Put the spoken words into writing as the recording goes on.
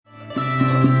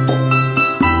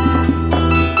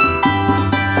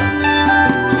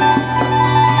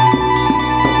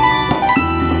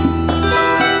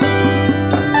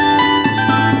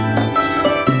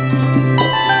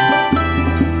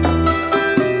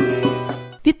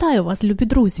Вітаю вас, любі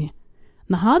друзі!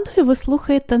 Нагадую, ви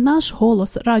слухаєте наш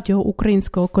голос радіо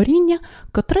українського коріння,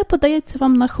 котре подається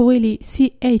вам на хвилі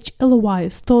CHLY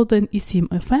 101,7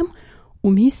 FM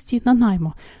у місті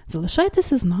Нанаймо.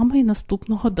 Залишайтеся з нами і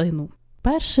наступну годину.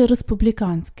 Перший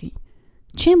республіканський.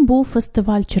 Чим був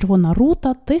фестиваль «Червона рута»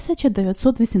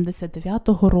 1989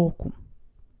 року?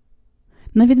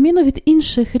 На відміну від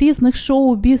інших різних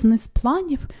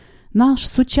шоу-бізнес-планів, наш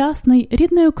сучасний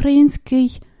рідний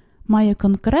український має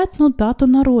конкретну дату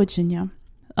народження,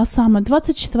 а саме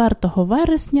 24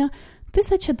 вересня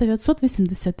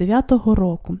 1989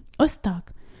 року. Ось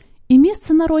так. І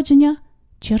місце народження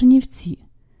 – Чернівці.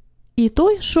 І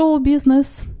той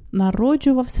шоу-бізнес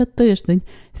народжувався тиждень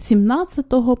з 17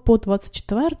 по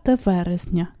 24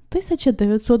 вересня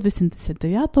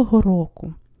 1989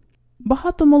 року.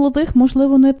 Багато молодих,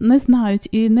 можливо, не знають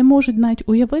і не можуть навіть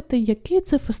уявити, який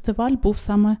це фестиваль був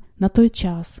саме на той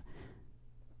час.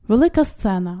 Велика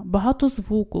сцена, багато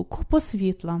звуку, купа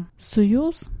світла,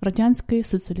 Союз Радянських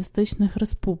Соціалістичних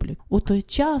Республік. У той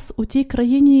час у тій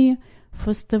країні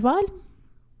фестиваль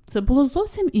це було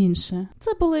зовсім інше.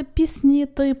 Це були пісні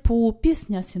типу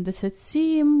 «Пісня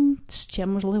 77», ще,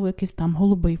 можливо, якийсь там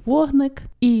 «Голубий вогник»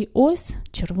 і ось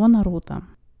 «Червона рута».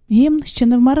 Гімн «Ще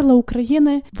не вмерла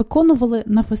України» виконували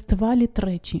на фестивалі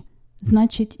тричі.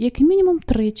 Значить, як мінімум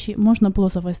тричі можна було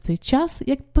за весь цей час,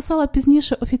 як писала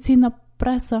пізніше офіційна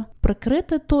преса,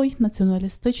 прикрити той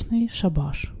націоналістичний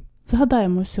шабаш.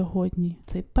 Згадаємо сьогодні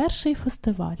цей перший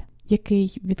фестиваль,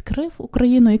 який відкрив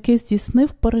Україну, який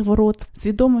здійснив переворот в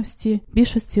свідомості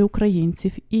більшості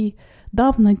українців і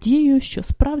дав надію, що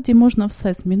справді можна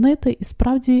все змінити і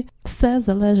справді все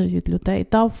залежить від людей.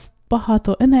 Дав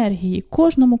багато енергії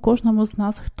кожному з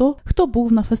нас, хто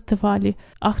був на фестивалі,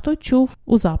 а хто чув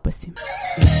у записі.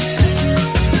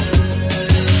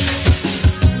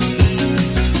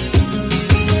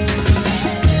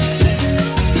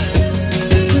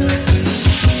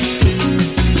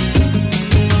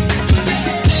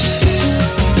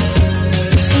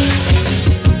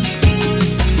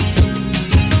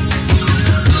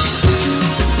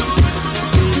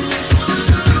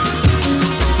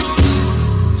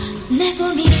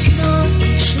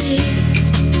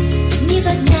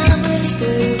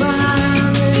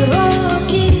 Спливали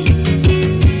роки,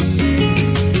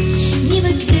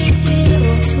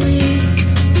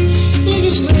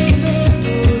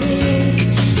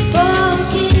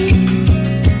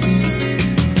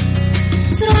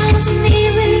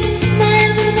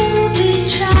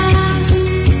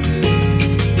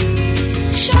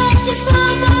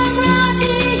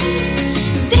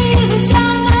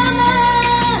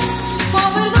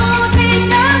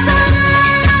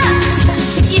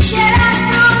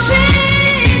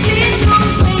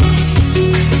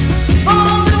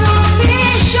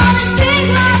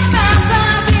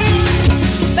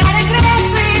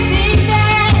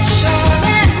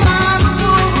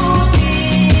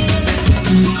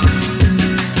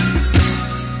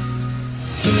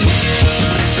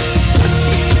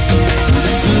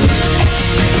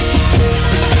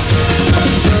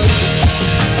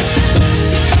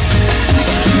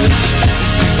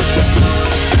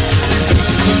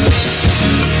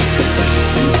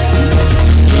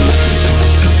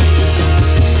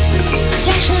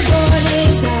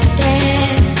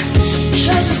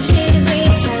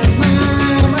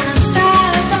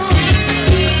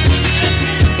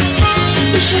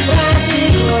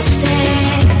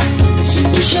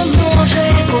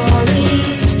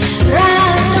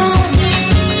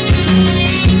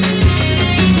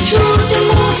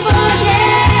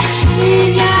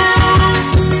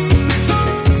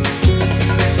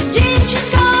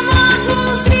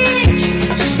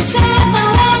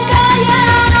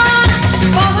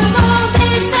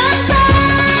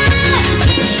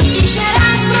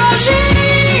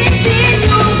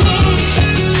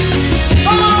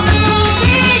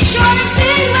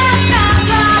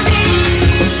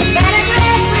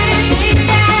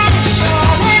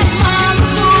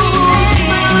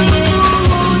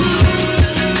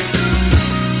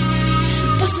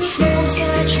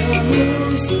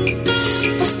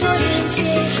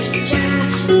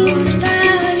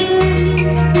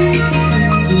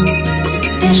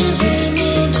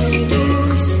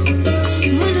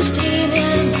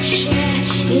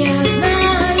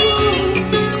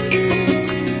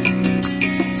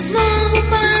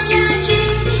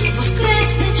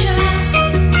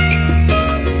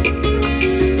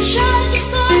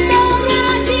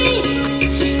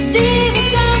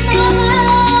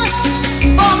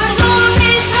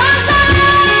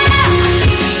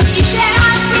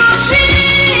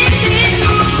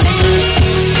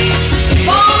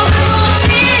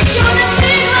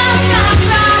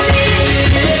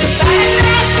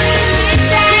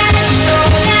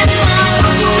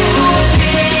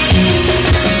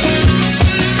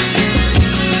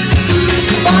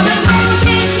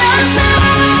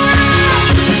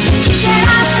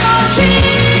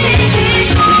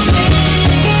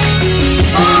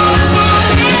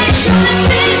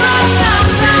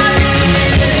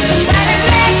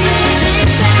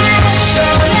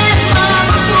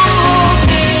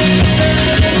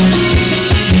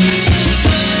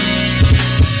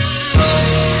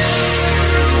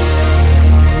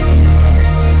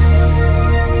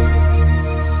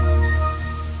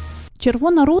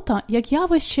 Червона рута, як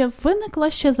явище, виникла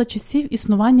ще за часів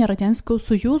існування Радянського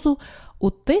Союзу у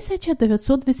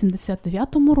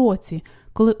 1989 році,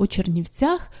 коли у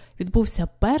Чернівцях відбувся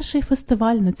перший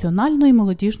фестиваль національної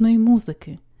молодіжної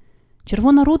музики.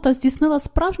 Червона рута здійснила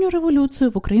справжню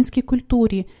революцію в українській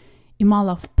культурі і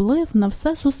мала вплив на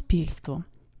все суспільство.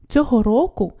 Цього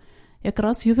року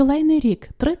якраз ювілейний рік,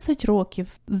 30 років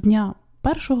з дня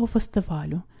першого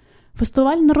фестивалю.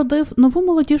 Фестиваль народив нову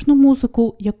молодіжну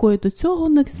музику, якої до цього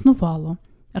не існувало.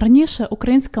 Раніше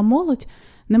українська молодь,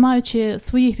 не маючи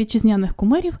своїх вітчизняних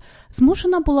кумирів,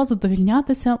 змушена була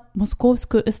задовольнятися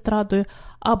московською естрадою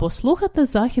або слухати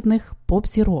західних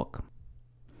поп-зірок.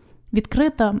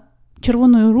 Відкрита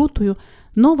Червоною рутою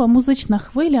нова музична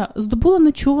хвиля здобула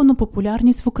нечувану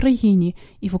популярність в Україні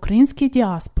і в українській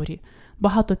діаспорі.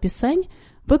 Багато пісень,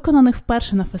 виконаних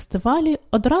вперше на фестивалі,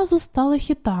 одразу стали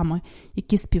хітами,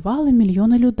 які співали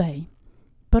мільйони людей.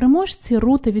 Переможці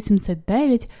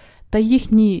Рути-89 та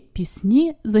їхні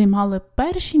пісні займали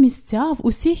перші місця в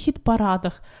усіх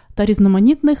хіт-парадах та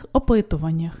різноманітних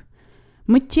опитуваннях.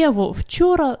 Миттєво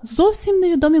вчора зовсім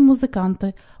невідомі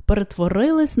музиканти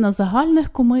перетворились на загальних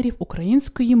кумирів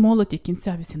української молоді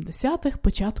кінця 80-х,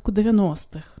 початку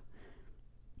 90-х.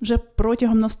 Вже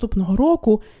протягом наступного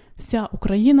року вся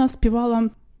Україна співала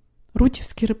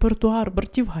рутівський репертуар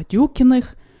братів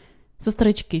Гадюкіних,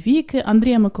 сестрички Віки,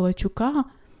 Андрія Миколайчука,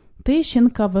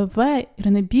 Тищенка, ВВ,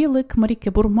 Ірини Білик, Маріки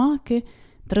Бурмаки,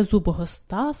 Трезубого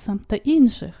Стаса та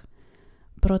інших.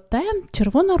 Проте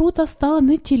Червона рута стала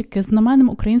не тільки знаменем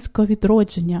українського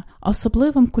відродження, а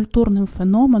особливим культурним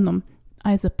феноменом,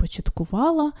 а й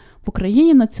започаткувала в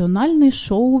Україні національний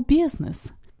шоу-бізнес.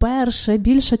 Перша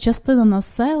більша частина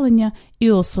населення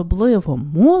і особливо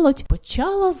молодь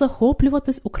почала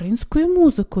захоплюватись українською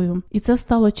музикою, і це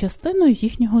стало частиною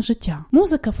їхнього життя.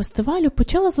 Музика фестивалю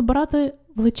почала забирати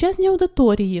величезні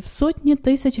аудиторії в сотні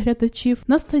тисяч глядачів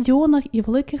на стадіонах і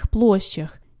великих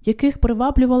площах, яких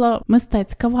приваблювала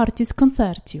мистецька вартість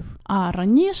концертів. А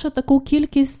раніше таку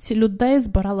кількість людей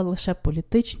збирали лише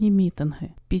політичні мітинги.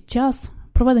 Під час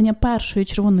проведення першої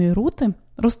Червоної рути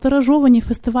розтиражовані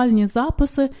фестивальні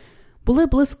записи були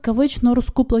блискавично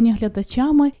розкуплені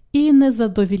глядачами і не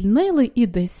задовільнили і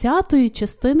 10-ї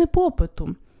частини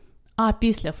попиту. А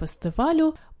після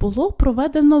фестивалю було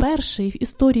проведено перший в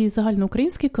історії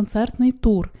загальноукраїнський концертний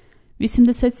тур.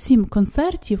 87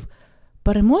 концертів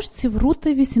переможців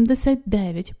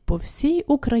Рути-89 по всій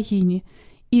Україні.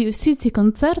 І всі ці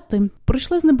концерти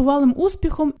пройшли з небувалим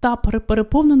успіхом та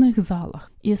переповнених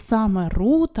залах. І саме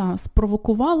Рута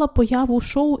спровокувала появу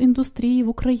шоу-індустрії в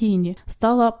Україні,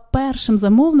 стала першим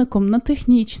замовником на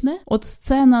технічне, от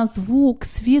сцена, звук,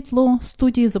 світло,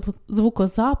 студії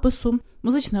звукозапису,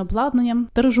 музичне обладнання,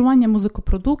 тиражування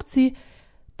музикопродукції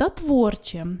та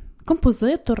творче,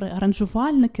 композитори,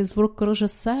 аранжувальники,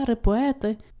 звукорежисери,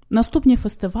 поети. Наступні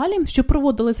фестивалі, що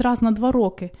проводились раз на 2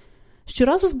 роки,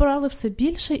 щоразу збирали все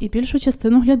більше і більшу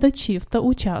частину глядачів та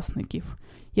учасників.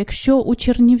 Якщо у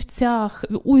Чернівцях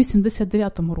у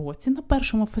 89-му році на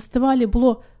першому фестивалі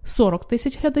було 40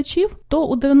 тисяч глядачів, то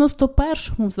у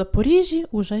 91-му в Запоріжжі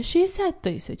уже 60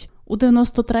 тисяч, у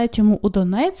 93-му у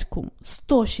Донецьку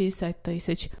 160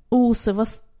 тисяч, у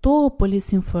Севастополі,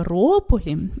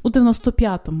 Сімферополі у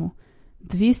 95-му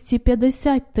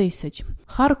 250 тисяч,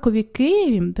 Харкові,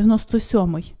 Києві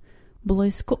 97-й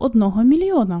близько 1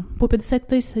 мільйона, по 50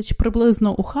 тисяч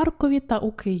приблизно у Харкові та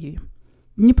у Києві.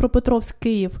 Дніпропетровськ,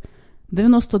 Київ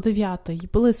 99-й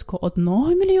близько 1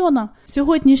 мільйона.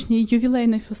 Сьогоднішній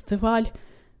ювілейний фестиваль,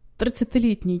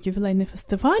 30-літній ювілейний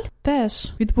фестиваль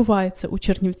теж відбувається у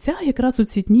Чернівцях якраз у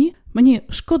ці дні. Мені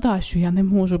шкода, що я не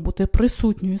можу бути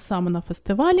присутньою саме на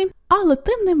фестивалі, але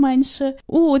тим не менше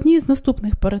у одній з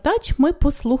наступних передач ми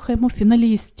послухаємо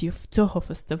фіналістів цього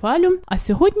фестивалю, а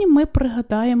сьогодні ми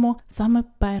пригадаємо саме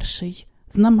перший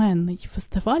знаменний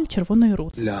фестиваль Червоної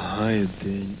рути. Лягає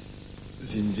день,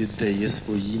 він віддає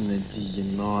свої надії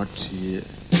ночі.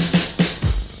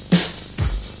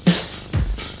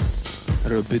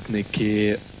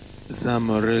 Робітники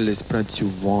заморились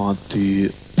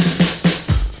працювати.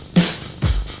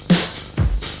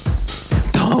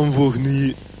 Там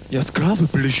вогні яскраво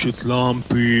блищуть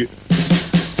лампи.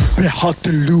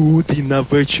 Приходьте люди на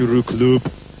вечір у клуб.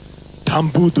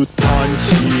 Там будуть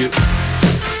танці.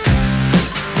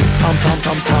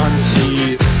 Там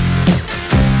танці.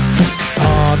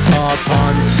 Та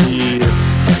танці.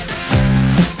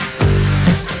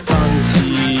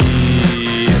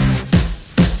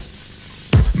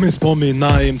 Ми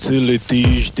споминаємо цілий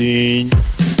тиждень.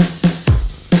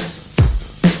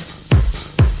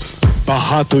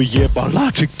 Багато є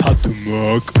балачок та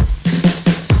думок.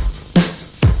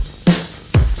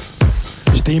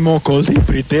 Ждемо, коли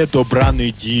прийде добра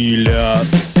неділя.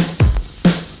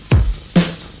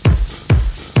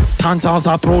 Танця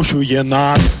запрошує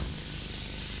нас.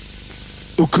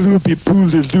 У клубі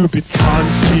були любі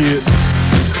танці.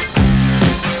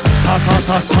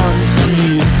 Та-та-та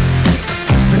танці.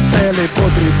 Веселі,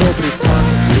 бодрі, добрі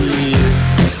танці.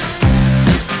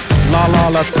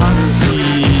 Ла-ла-ла танці.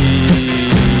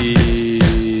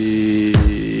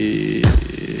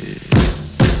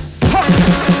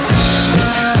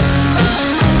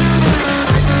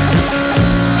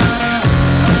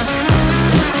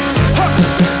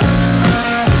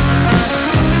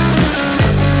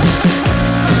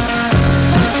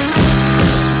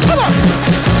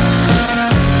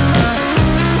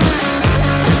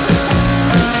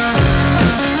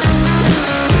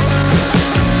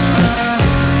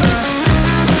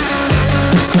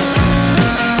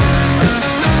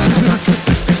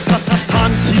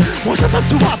 Можна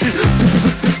танцювати,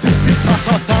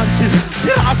 танці, всі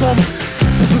разом,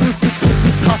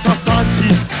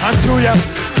 танці, танцюєм,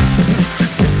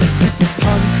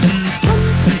 танці,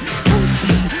 танці,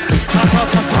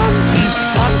 танці, танці,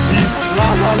 танці,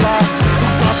 ла-ла-ла,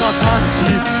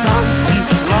 танці, танці,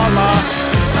 ла-ла,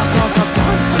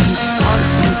 танці,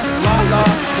 танці, ла-ла,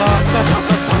 танці,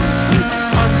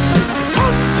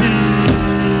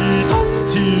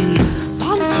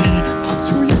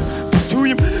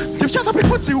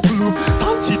 приходьте у клуб.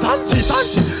 Танці, танці,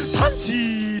 танці,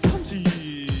 танці, танці.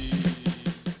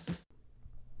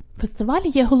 Фестиваль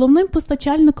є головним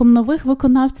постачальником нових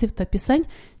виконавців та пісень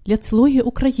для цілої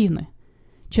України.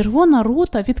 Червона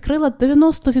рута відкрила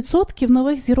 90%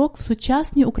 нових зірок в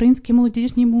сучасній українській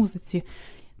молодіжній музиці.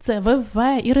 Це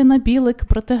ВВ, Ірина Білик,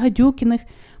 брати Гадюкіних,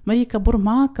 Марійка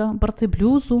Бурмака, брати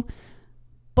блюзу,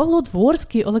 Павло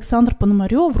Дворський, Олександр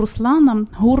Пономарьов, Руслана,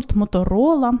 гурт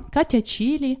Моторола, Катя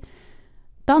Чілі,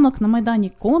 Танок на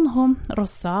Майдані Конго,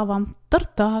 Росава,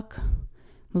 Тартак,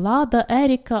 Влада,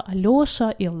 Еріка,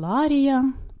 Альоша,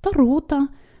 Іларія, Тарута,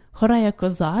 Хорея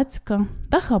Козацька,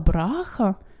 Даха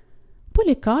Браха,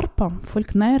 Полікарпа,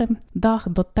 Фолькнери, Дах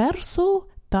до Терсу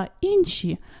та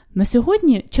інші. На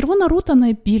сьогодні Червона рута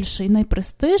найбільший,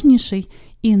 найпрестижніший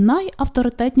і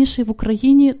найавторитетніший в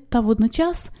Україні та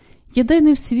водночас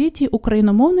єдиний в світі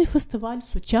україномовний фестиваль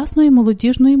сучасної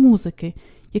молодіжної музики,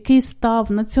 який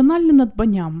став національним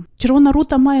надбанням. Червона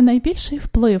рута має найбільший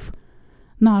вплив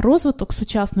на розвиток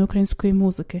сучасної української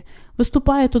музики,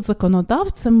 виступає тут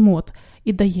законодавцем мод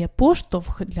і дає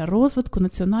поштовх для розвитку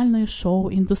національної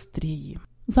шоу-індустрії.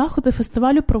 Заходи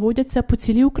фестивалю проводяться по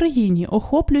цілій Україні,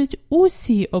 охоплюють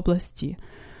усі області.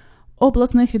 В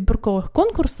обласних відбіркових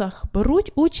конкурсах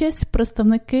беруть участь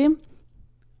представники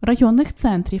районних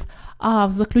центрів, а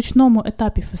в заключному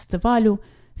етапі фестивалю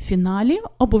в фіналі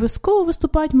обов'язково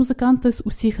виступають музиканти з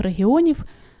усіх регіонів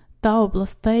та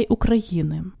областей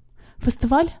України.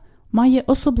 Фестиваль має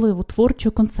особливу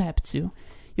творчу концепцію,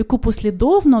 яку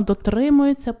послідовно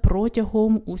дотримується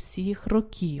протягом усіх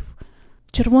років.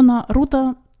 Червона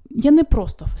рута є не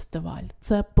просто фестиваль,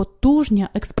 це потужна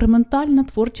експериментальна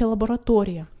творча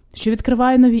лабораторія, що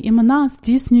відкриває нові імена,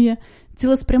 здійснює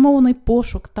цілеспрямований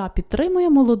пошук та підтримує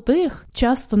молодих,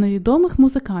 часто невідомих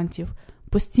музикантів,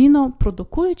 постійно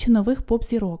продукуючи нових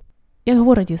поп-зірок. Як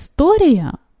говорить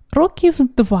історія, років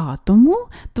 2 тому,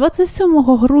 27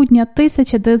 грудня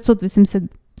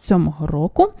 1987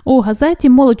 року, у газеті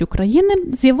 «Молодь України»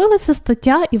 з'явилася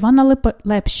стаття Івана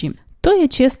Лепші «То є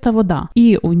чиста вода».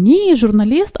 І у ній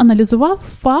журналіст аналізував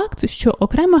факт, що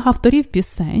окремих авторів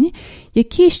пісень,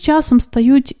 які з часом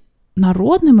стають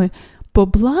народними,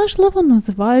 поблажливо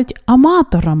називають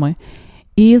аматорами.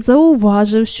 І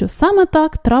зауважив, що саме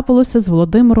так трапилося з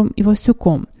Володимиром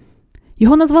Івасюком.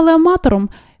 Його назвали аматором,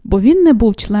 бо він не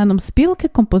був членом спілки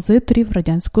композиторів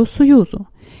Радянського Союзу.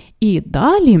 І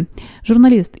далі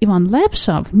журналіст Іван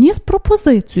Лепша вніс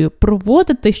пропозицію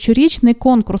проводити щорічний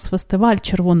конкурс-фестиваль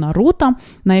 «Червона рута»,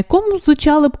 на якому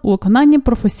звучали б у виконанні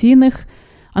професійних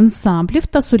ансамблів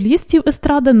та солістів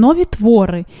естради нові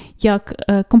твори, як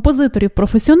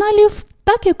композиторів-професіоналів,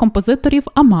 так і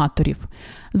композиторів-аматорів.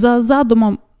 За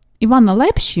задумом Івана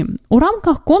Лепші, у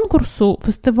рамках конкурсу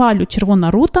фестивалю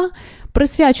 «Червона рута»,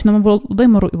 присвяченому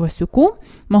Володимиру Івасюку,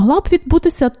 могла б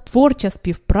відбутися творча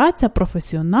співпраця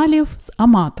професіоналів з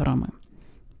аматорами.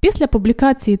 Після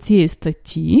публікації цієї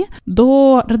статті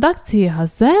до редакції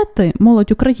газети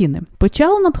 «Молодь України»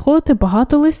 почало надходити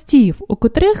багато листів, у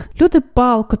котрих люди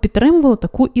палко підтримували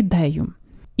таку ідею.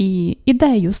 І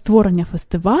ідею створення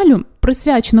фестивалю,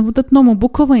 присвяченого видатному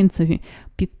буковинцеві,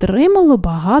 підтримало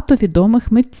багато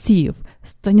відомих митців –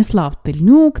 Станіслав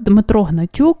Тельнюк, Дмитро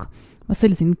Гнатюк,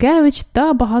 Василь Зінкевич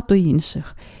та багато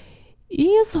інших. І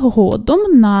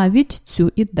згодом навіть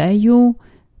цю ідею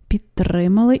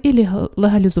підтримали і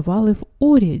легалізували в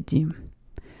уряді.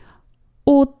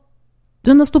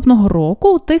 Вже наступного року,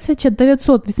 у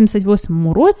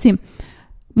 1988 році,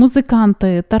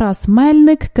 музиканти Тарас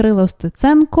Мельник, Кирило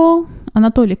Стеценко,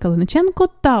 Анатолій Калиниченко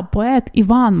та поет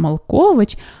Іван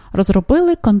Малкович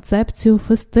розробили концепцію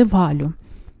фестивалю.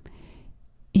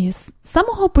 І з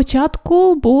самого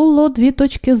початку було дві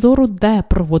точки зору, де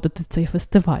проводити цей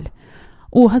фестиваль.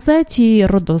 У газеті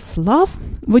 «Родослав»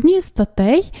 в одній з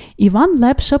статей Іван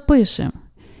Лепша пише: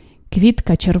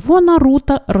 «Квітка червона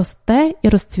рута росте і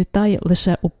розцвітає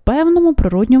лише у певному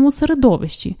природньому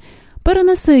середовищі.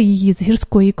 Перенеси її з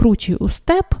гірської кручі у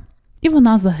степ, і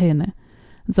вона загине».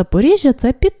 Запоріжжя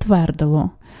це підтвердило.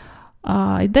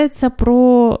 Йдеться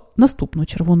про наступну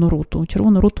червону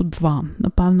руту 2.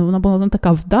 Напевно, вона була не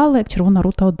така вдала, як червона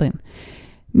рута 1.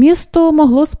 Місто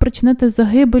могло спричинити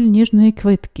загибель ніжної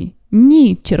квітки.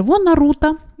 Ні, червона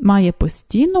рута має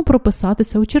постійно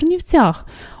прописатися у Чернівцях,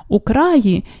 у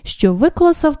краї, що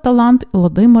виколосав талант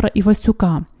Володимира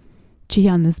Івасюка,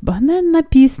 чия незбагненна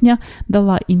пісня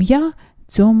дала ім'я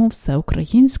цьому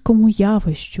всеукраїнському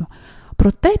явищу.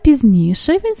 Проте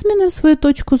пізніше він змінив свою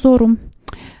точку зору.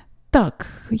 «Так,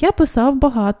 я писав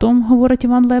багато, – говорить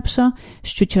Іван Лепша, –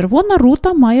 що червона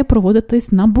рута має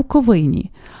проводитись на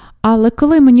Буковині. Але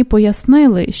коли мені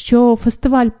пояснили, що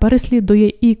фестиваль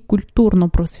переслідує і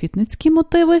культурно-просвітницькі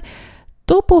мотиви,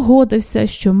 то погодився,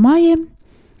 що має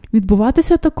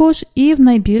відбуватися також і в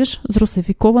найбільш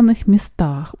зрусифікованих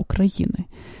містах України».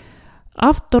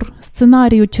 Автор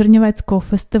сценарію Чернівецького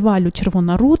фестивалю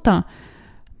 «Червона рута»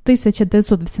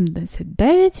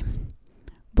 1989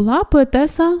 була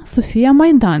поетеса Софія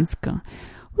Майданська.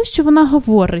 Ось що вона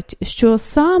говорить, що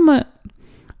саме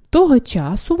того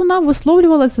часу вона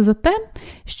висловлювалася за те,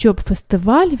 щоб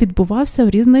фестиваль відбувався в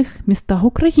різних містах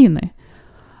України.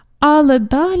 Але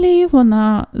далі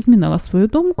вона змінила свою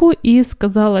думку і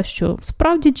сказала, що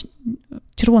справді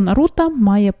червона рута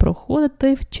має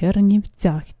проходити в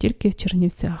Чернівцях, тільки в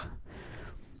Чернівцях.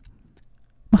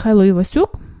 Михайло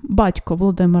Івасюк, батько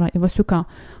Володимира Івасюка,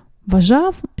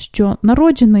 вважав, що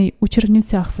народжений у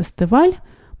Чернівцях фестиваль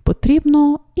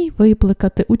потрібно і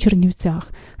випликати у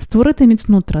Чернівцях, створити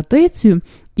міцну традицію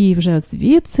і вже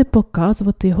звідси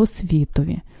показувати його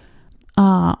світові.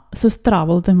 А сестра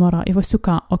Володимира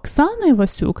Івасюка Оксана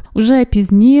Івасюк уже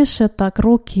пізніше, так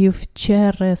років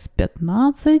через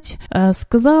 15,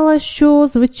 сказала, що,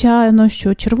 звичайно,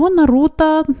 що червона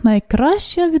рута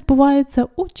найкраще відбувається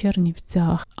у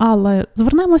Чернівцях. Але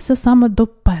звернемося саме до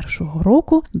першого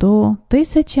року, до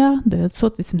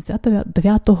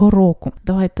 1989 року.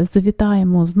 Давайте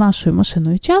завітаємо з нашою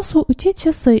машиною часу у ті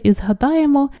часи і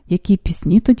згадаємо, які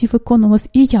пісні тоді виконувались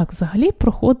і як взагалі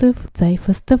проходив цей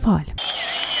фестиваль.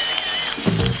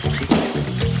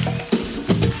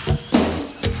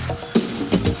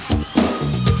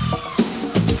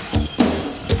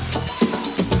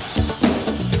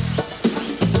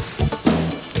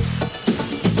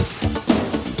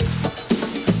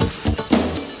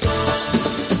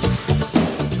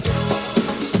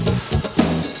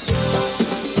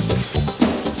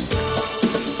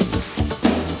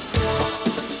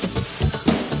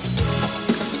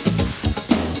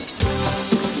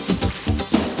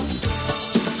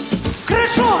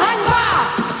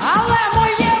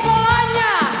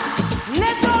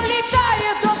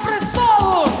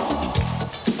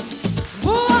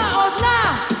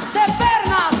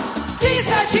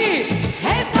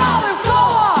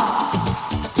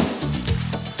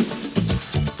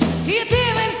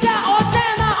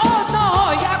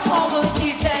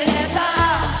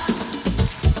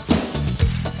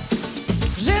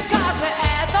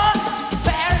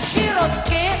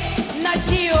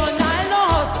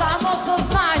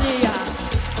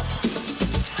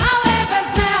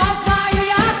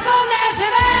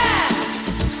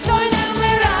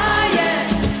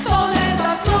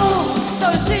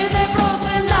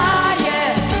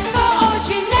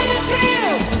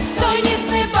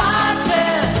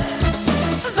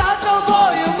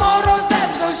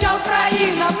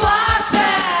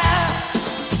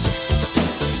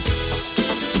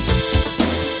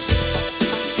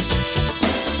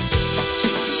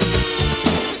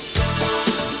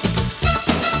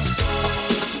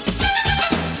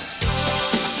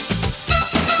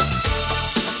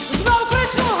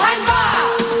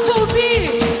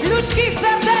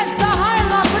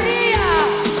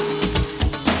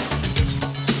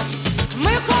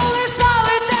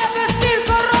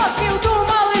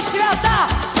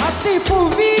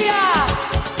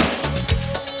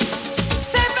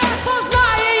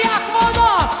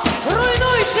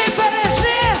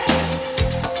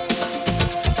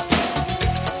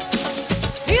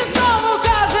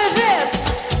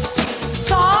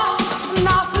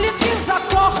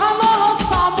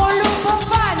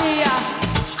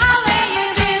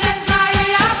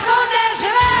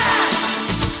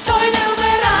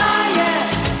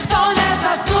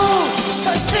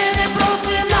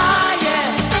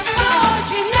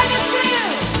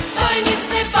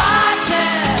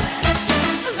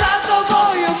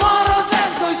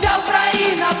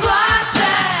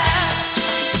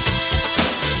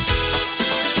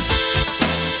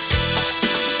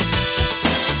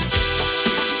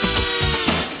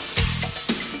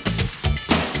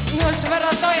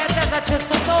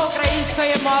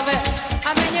 української мови. А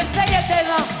мені все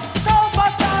єдино,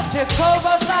 ковбаса чи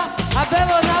ковбаса, аби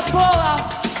вона була.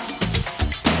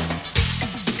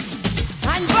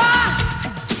 Ганьба!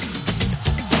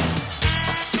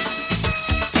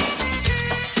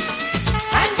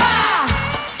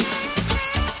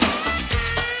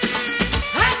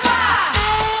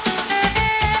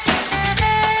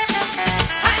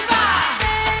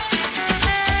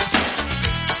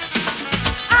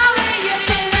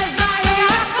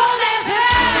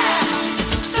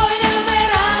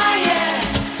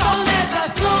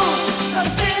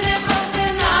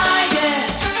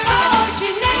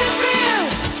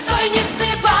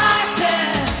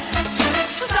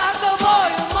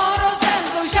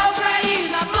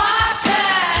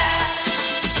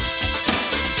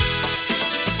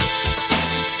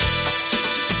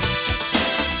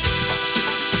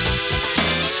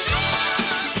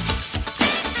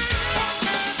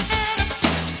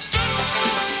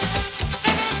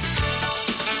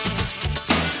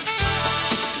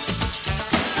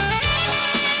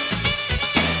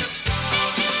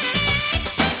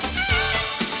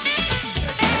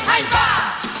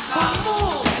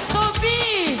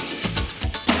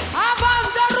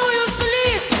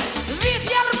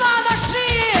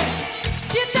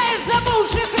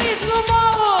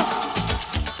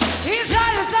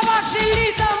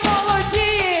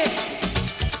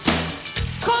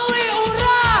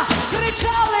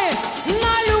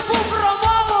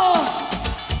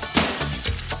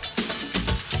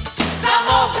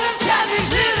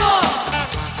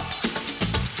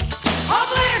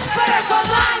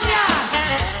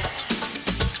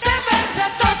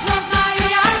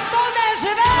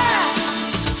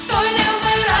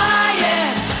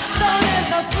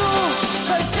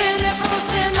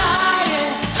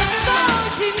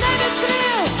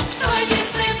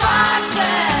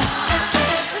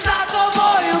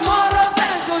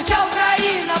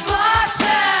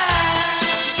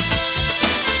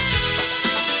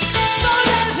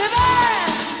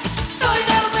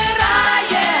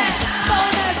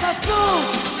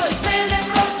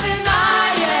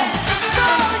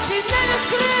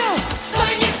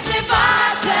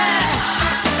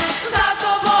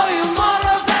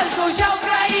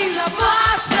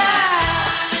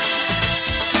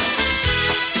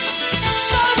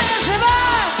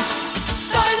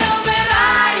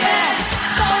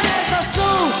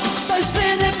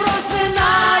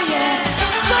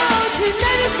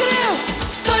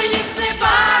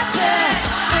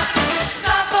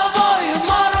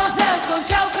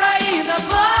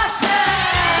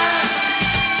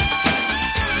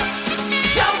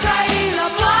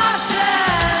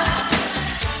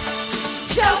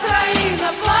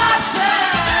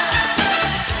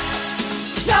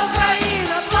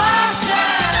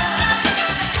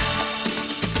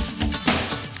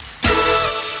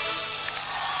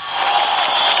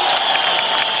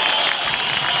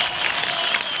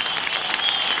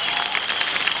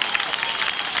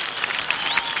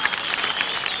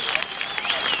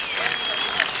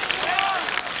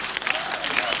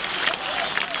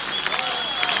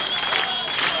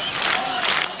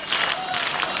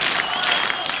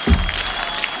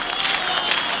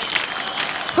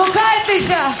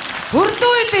 Кохайтеся,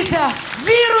 гуртуйтеся,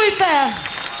 віруйте!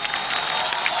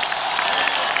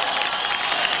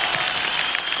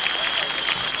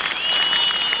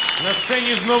 На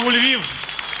сцені знову Львів.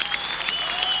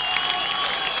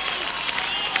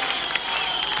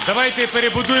 Давайте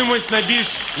перебудуємось на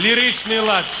більш ліричний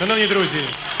лад, шановні друзі.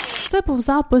 Це був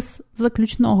запис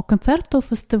заключного концерту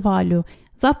фестивалю.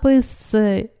 Запис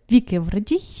Віки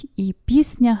Врадій і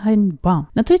пісня «Ганьба».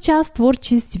 На той час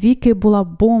творчість Віки була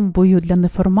бомбою для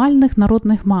неформальних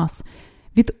народних мас.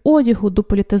 Від одягу до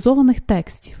політизованих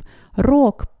текстів.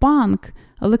 Рок, панк,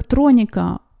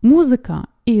 електроніка, музика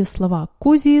і слова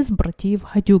Кузі з братів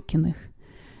Гадюкіних.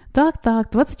 Так,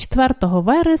 24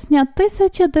 вересня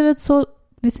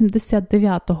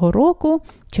 1989 року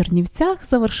в Чернівцях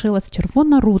завершилась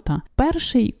 «Червона рута» –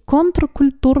 перший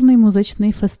контркультурний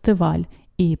музичний фестиваль.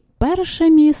 І перше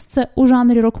місце у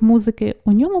жанрі рок-музики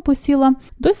у ньому посіла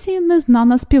досі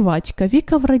незнана співачка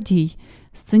Віка Врадій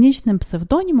з сценічним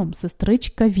псевдонімом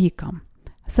 «Сестричка Віка».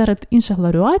 Серед інших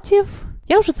лауреатів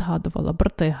я вже згадувала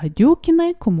брати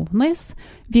Гадюкіни, Кому вниз,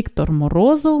 Віктор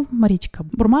Морозов, Марічка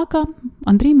Бурмака,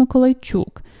 Андрій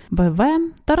Миколайчук, ВВ,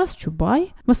 Тарас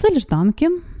Чубай, Василь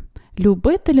Жданкін.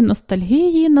 Любителі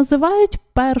ностальгії називають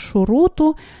першу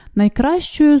руту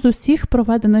найкращою з усіх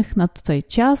проведених на цей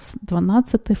час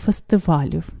 12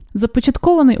 фестивалів.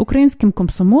 Започаткований українським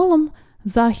комсомолом,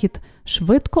 захід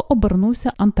швидко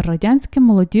обернувся антирадянським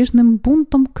молодіжним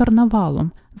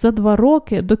бунтом-карнавалом, За 2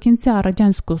 роки до кінця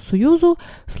Радянського Союзу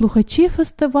слухачі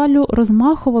фестивалю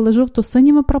розмахували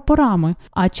жовто-синіми прапорами,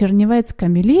 а чернівецька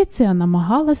міліція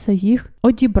намагалася їх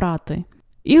одібрати.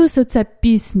 І ось оця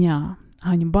пісня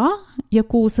 «Ганьба»,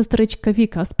 яку сестричка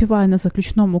Віка співає на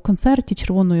заключному концерті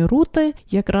 «Червоної рути»,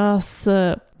 якраз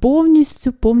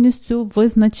повністю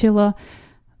визначила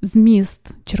зміст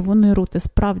 «Червоної рути».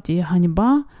 Справді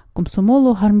ганьба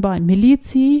комсомолу, ганьба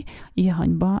міліції і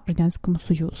ганьба Радянському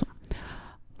Союзу.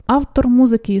 Автор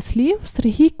музики і слів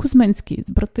Сергій Кузьминський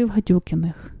з братів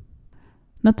Гадюкіних.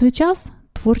 На той час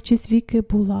творчість Віки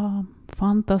була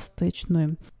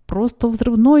фантастичною, просто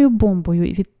взривною бомбою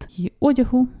від її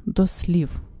одягу до слів.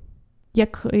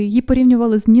 Як її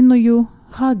порівнювали з Ніною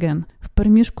Хаген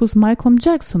впереміжку з Майклом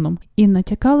Джексоном і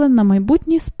натякали на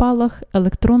майбутній спалах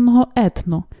електронного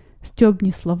етно,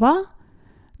 стьобні слова,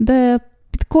 де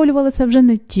підколювалися вже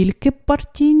не тільки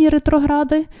партійні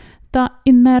ретрогради та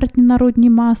інертні народні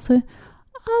маси,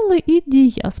 але і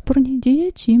діаспорні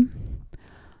діячі.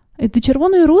 До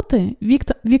 «Червоної рути»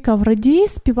 Віка в Радії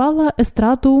співала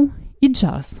естраду і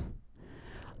джаз.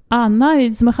 А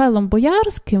навіть з Михайлом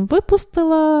Боярським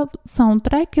випустила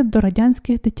саундтреки до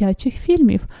радянських дитячих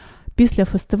фільмів. Після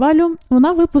фестивалю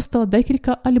вона випустила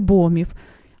декілька альбомів.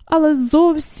 Але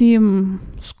зовсім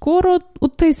скоро, у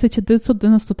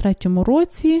 1993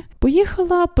 році,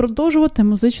 поїхала продовжувати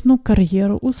музичну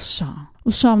кар'єру у США.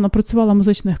 У США вона працювала в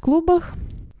музичних клубах,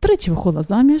 3 виходила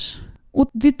заміж. У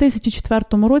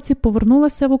 2004 році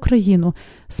повернулася в Україну,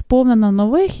 сповнена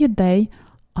нових ідей,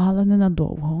 але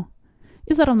ненадовго.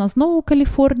 І зараз вона знову у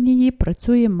Каліфорнії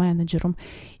працює менеджером.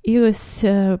 І ось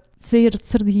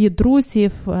серед її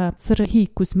друзів Сергій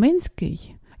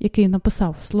Кузьминський, який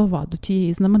написав слова до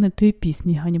тієї знаменитої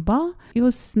пісні «Ганьба». І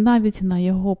ось навіть на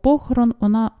його похорон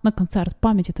вона, на концерт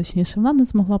пам'яті, точніше, вона не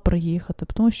змогла приїхати,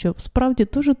 тому що справді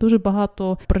дуже-дуже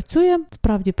багато працює.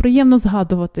 Справді приємно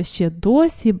згадувати ще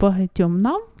досі, багатьом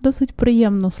нам досить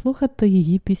приємно слухати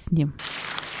її пісні.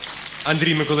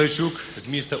 Андрій Миколайчук з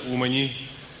міста Умані,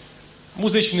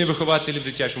 музичний вихователь в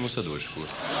дитячому садочку.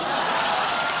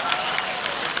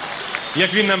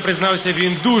 Як він нам признався,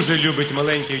 він дуже любить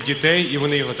маленьких дітей, і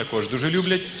вони його також дуже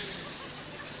люблять.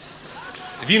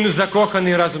 Він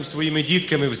закоханий разом з своїми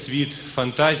дітками в світ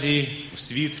фантазії, в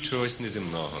світ чогось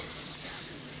неземного.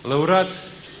 Лауреат,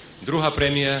 2-га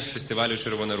премія фестивалю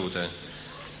 «Червона рута».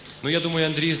 Ну, я думаю,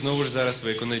 Андрій знову ж зараз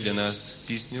виконає для нас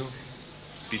пісню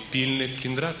 «Підпільник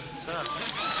Кіндрат».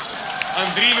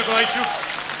 Андрій Миколайчук.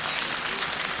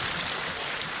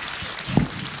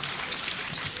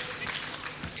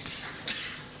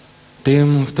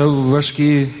 Тим, хто в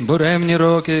важкі буремні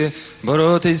роки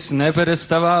боротись не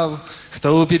переставав,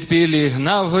 хто у підпіллі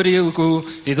гнав горілку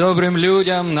і добрим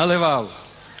людям наливав.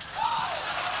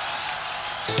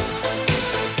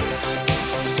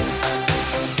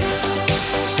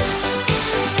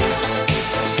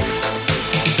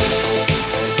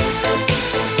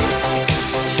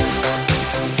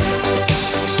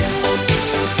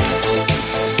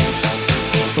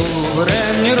 У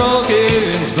буремні роки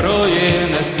він зброї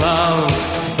не склав,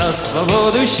 за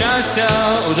свободу й щастя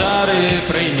удари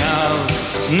прийняв,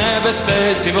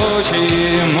 небезпеці в очі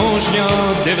мужньо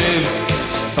дивився,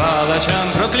 палачам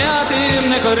проклятим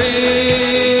не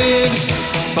коривсь.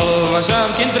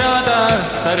 Поважав Кіндрата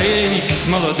старий,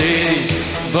 молодий,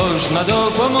 бо ж на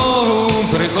допомогу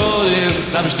приходив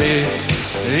завжди.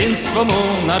 Він свому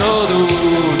народу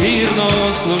вірно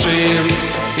служив,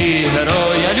 і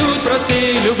героя люд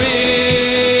простий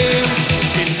любив.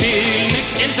 Підпільник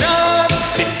Кіндрат,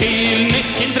 підпільник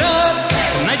Кіндрат,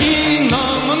 в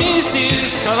надійному місці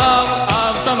сховав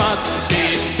автомат.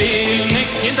 Підпільник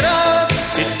Кіндрат,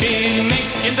 підпільник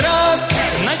Кіндрат,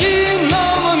 в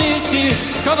надійному місці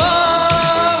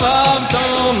сховав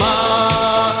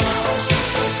автомат.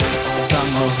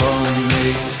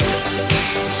 Самогонний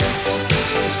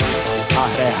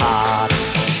агрегат,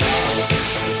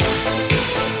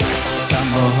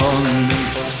 самогонний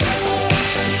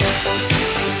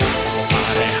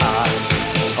агрегат.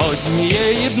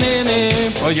 Однієї днини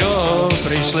по його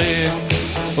прийшли,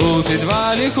 у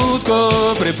підвалі хутко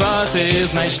припаси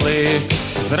знайшли.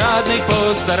 Зрадник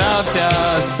постарався,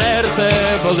 серце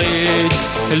болить,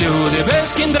 люди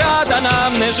без Кіндрата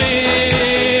нам не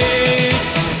жить.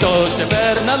 Хто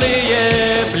тепер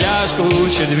налиє пляшку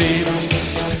чи 2,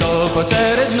 хто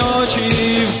посеред ночі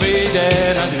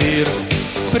вийде на двір,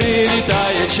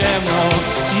 привітає чемно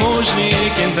мужній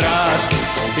Кіндрат,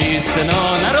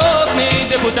 істинно народний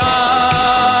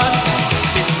депутат.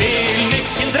 Підпільник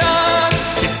Кіндрат,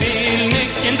 підпільник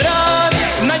Кіндрат,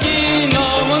 в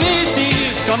надійному місці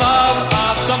сховав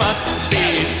автомат.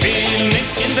 Підпільник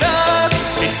Кіндрат,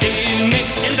 підпільник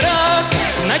Кіндрат,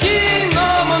 в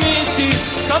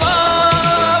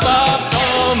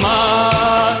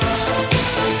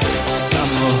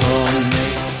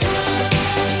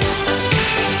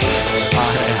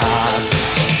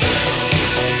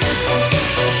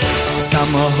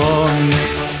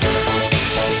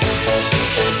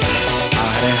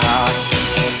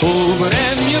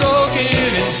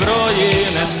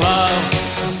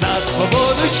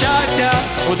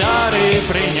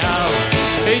прийняв.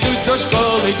 Йдуть до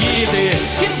школи діти,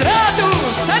 Кіндрату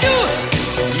салют!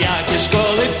 Як із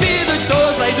школи підуть,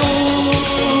 то зайдуть.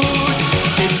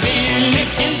 Підпільник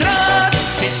Кіндрат,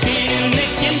 підпільник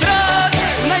Кіндрат,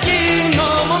 в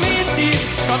надійному місці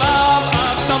сховав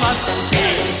автомат.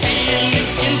 Підпільник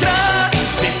Кіндрат,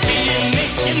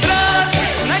 підпільник Кіндрат,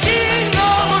 в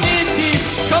надійному місці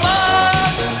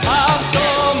сховав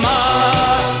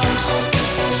автомат.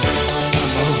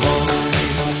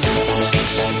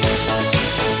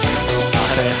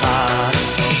 Агрегат,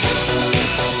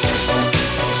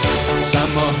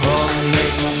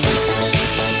 самогонний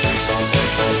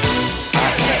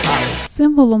агрегат.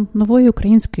 Символом нової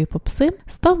української попси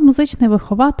став музичний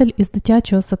вихователь із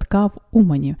дитячого садка в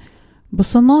Умані.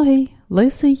 Босоногий,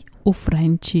 лисий у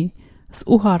френчі, з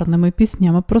угарними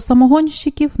піснями про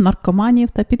самогонщиків,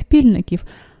 наркоманів та підпільників.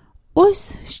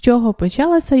 Ось з чого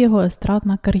почалася його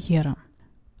естрадна кар'єра.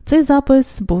 Цей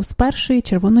запис був з першої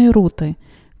 «Червоної рути»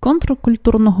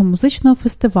 контркультурного музичного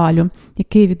фестивалю,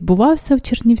 який відбувався в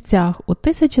Чернівцях у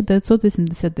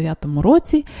 1989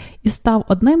 році і став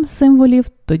одним з символів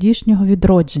тодішнього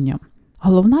відродження.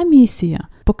 Головна місія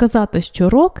 – показати, що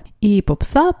рок і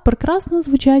попса прекрасно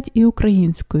звучать і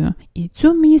українською, і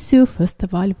цю місію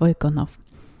фестиваль виконав.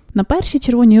 На першій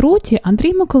 «Червоній руті»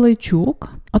 Андрій Миколайчук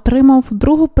отримав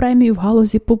другу премію в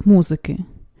галузі поп-музики.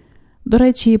 До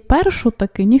речі, першу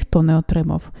таки ніхто не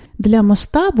отримав. Для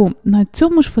масштабу на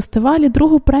цьому ж фестивалі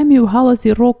другу премію в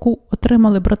галузі року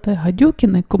отримали брати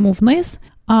Гадюкіни «Кому вниз»,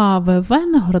 а ВВ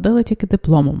нагородили тільки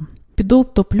дипломом. «Піду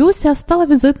втоплюся» стала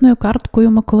візитною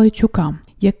карткою Миколайчука,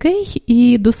 який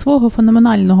і до свого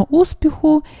феноменального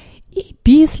успіху, і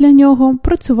після нього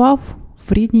працював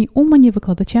в рідній Умані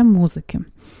викладачем музики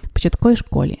в початковій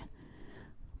школі.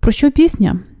 Про що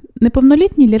пісня?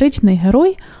 Неповнолітній ліричний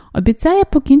герой обіцяє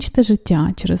покінчити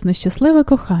життя через нещасливе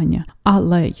кохання,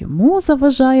 але йому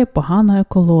заважає погана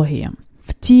екологія.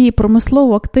 В ті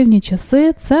промислово активні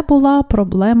часи це була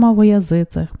проблема в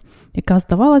язицях, яка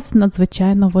здавалася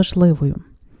надзвичайно важливою.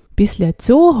 Після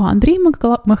цього Андрій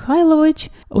Михайлович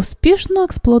успішно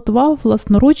експлуатував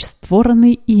власноруч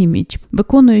створений імідж,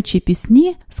 виконуючи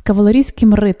пісні з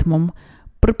кавалерійським ритмом,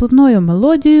 припливною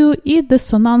мелодією і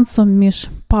дисонансом між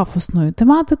пафосною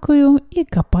тематикою і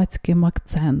капацьким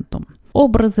акцентом.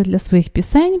 Образи для своїх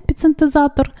пісень під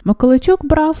синтезатор Миколайчук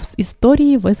брав з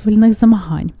історії визвольних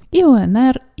змагань і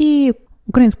УНР, і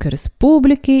Української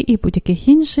Республіки, і будь-яких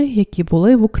інших, які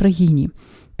були в Україні.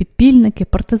 Підпільники,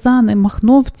 партизани,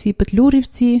 махновці,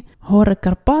 петлюрівці, гори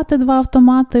Карпати, 2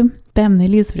 автомати, темний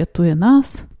ліс врятує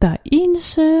нас та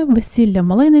інше, весілля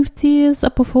Малинівці з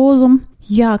апофеозом,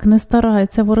 як не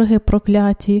стараються вороги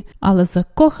прокляті, але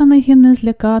закоханих їм не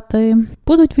злякати,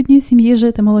 будуть в одній сім'ї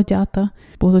жити молодята,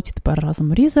 будуть тепер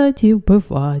разом різати і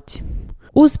вбивати.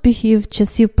 Успіхів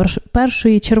часів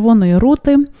першої «Червоної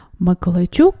рути»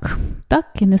 Миколайчук так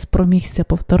і не спромігся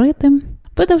повторити,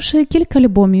 видавши кілька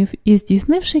альбомів і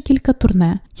здійснивши кілька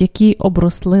турне, які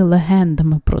обросли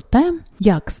легендами про те,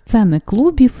 як сцени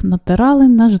клубів натирали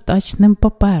наждачним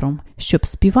папером, щоб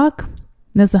співак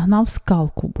не загнав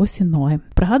скалку в босі ноги.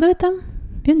 Пригадуєте?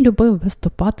 Він любив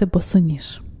виступати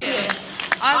босоніж.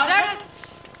 А зараз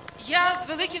я з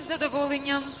великим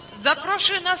задоволенням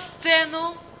запрошую на сцену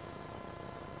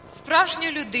справжню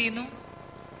людину,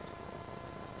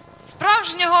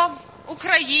 справжнього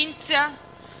українця,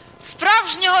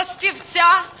 справжнього співця,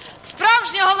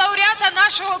 справжнього лауреата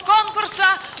нашого конкурсу,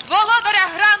 володаря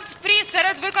гран-прі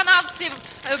серед виконавців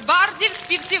бардів,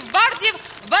 співців бардів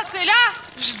Василя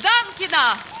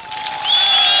Жданкіна.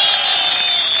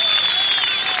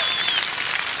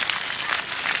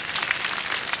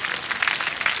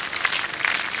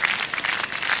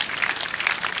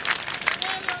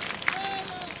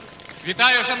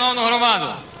 Вітаю, шановну громаду!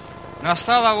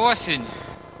 Настала осінь,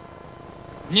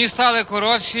 дні стали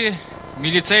коротші,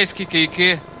 міліцейські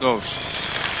кийки довші.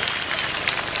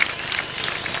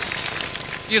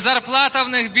 І зарплата в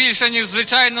них більша, ніж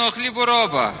звичайного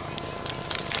хлібороба.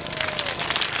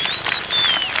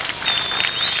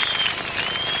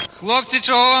 Хлопці,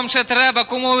 чого вам ще треба?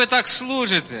 Кому ви так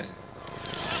служите?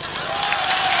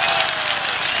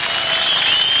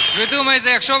 Ви думаєте,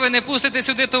 якщо ви не пустите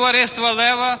сюди товариство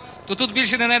Лева, то тут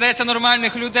більше не знайдеться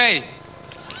нормальних людей?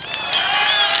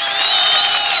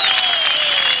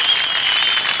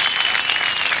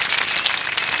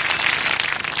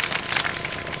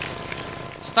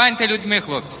 Станьте людьми,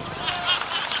 хлопці.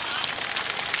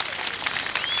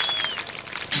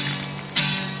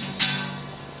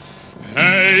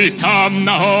 Гей, там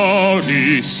на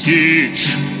горі Січ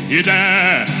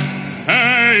іде,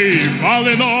 гей,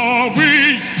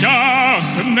 малиновий стяг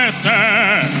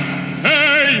несе,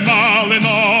 гей,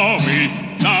 малиновий,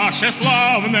 наше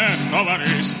славне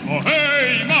товариство,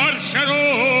 гей,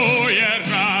 марширує,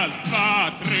 раз,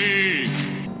 два, три.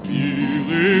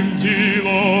 Білим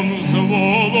тілом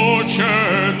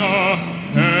зволочена,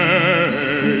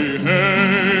 гей,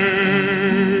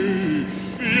 гей.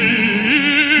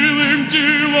 Білим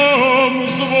тілом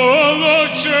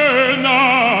зволочена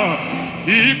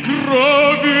і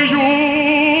кров'ю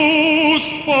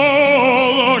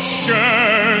сполощена,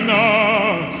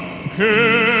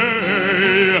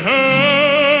 гей, гей,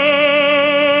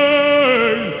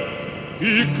 і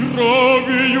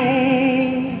кров'ю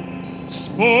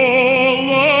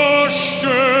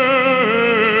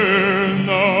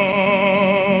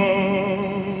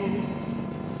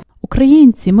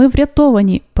 «Українці, ми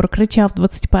врятовані!» – прокричав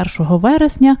 21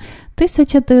 вересня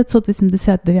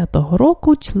 1989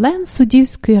 року член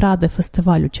суддівської ради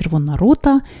фестивалю «Червона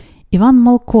рута» Іван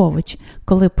Малкович,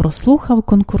 коли прослухав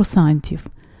конкурсантів.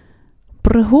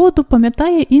 Пригоду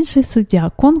пам'ятає інший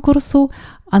суддя конкурсу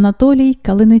Анатолій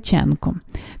Калиниченко.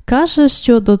 Каже,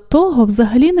 що до того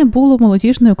взагалі не було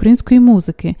молодіжної української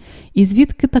музики. І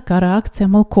звідки така реакція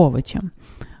Малковича?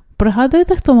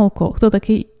 Пригадуєте, хто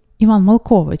такий Іван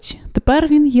Малкович? Тепер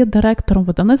він є директором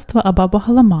видавництва «Абаба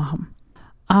Галамага».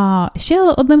 А ще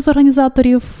одним з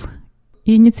організаторів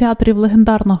і ініціаторів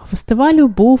легендарного фестивалю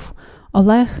був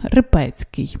Олег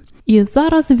Рипецький. І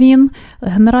зараз він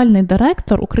генеральний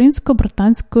директор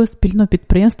українсько-британського спільного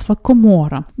підприємства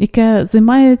 «Комора», яке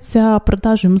займається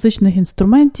продажем музичних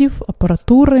інструментів,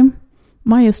 апаратури,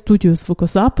 має студію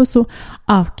звукозапису,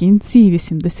 а в кінці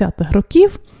 80-х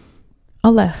років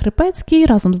Олег Рипецький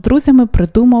разом з друзями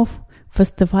придумав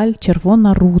фестиваль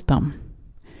 «Червона рута».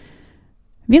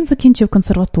 Він закінчив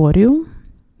консерваторію.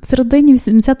 В середині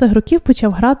 80-х років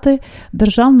почав грати в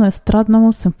Державному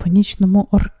естрадному симфонічному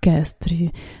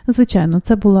оркестрі. Звичайно,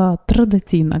 це була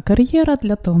традиційна кар'єра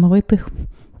для талановитих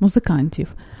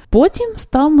музикантів. Потім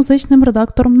став музичним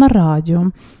редактором на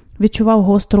радіо, відчував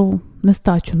гостру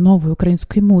нестачу нової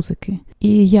української музики.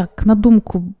 І, як на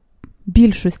думку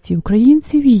більшості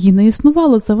українців, її не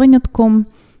існувало за винятком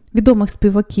відомих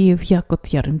співаків, як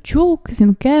от Яремчук,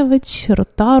 Зінкевич,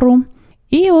 Ротару.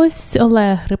 І ось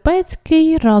Олег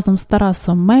Рипецький разом з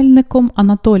Тарасом Мельником,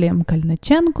 Анатолієм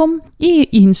Калиниченком і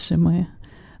іншими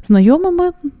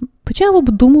знайомими почав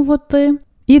обдумувати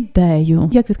ідею,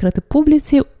 як відкрити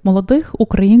публіці молодих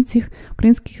українських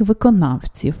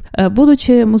виконавців.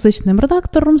 Будучи музичним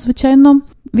редактором, звичайно,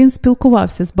 він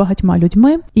спілкувався з багатьма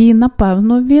людьми і,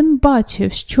 напевно, він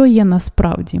бачив, що є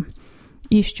насправді,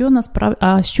 і що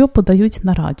подають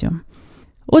на радіо.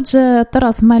 Отже,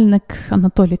 Тарас Мельник,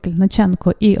 Анатолій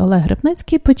Калиниченко і Олег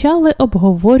Рипецький почали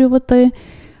обговорювати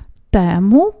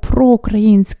тему про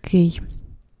український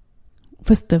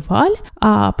фестиваль,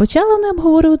 а почали вони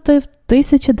обговорювати в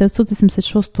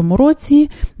 1986 році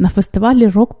на фестивалі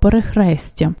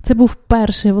 «Рок-Перехрестя». Це був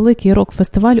перший великий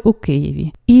рок-фестиваль у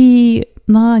Києві. І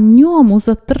на ньому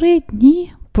за 3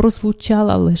 дні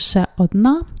прозвучала лише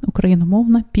одна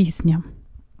україномовна пісня.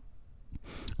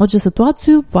 Отже,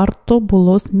 ситуацію варто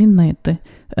було змінити.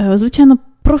 Звичайно,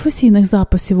 професійних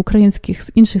записів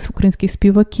інших українських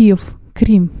співаків,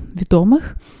 крім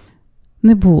відомих,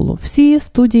 не було. Всі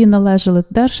студії належали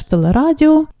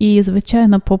Держтелерадіо, і,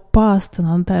 звичайно, попасти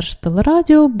на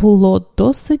Держтелерадіо було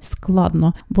досить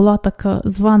складно. Була така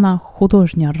звана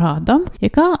художня рада,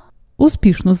 яка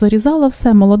успішно зарізала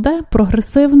все молоде,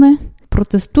 прогресивне,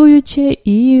 протестуюче,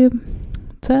 і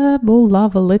це була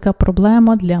велика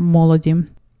проблема для молоді.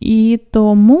 І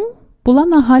тому була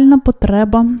нагальна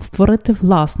потреба створити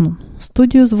власну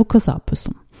студію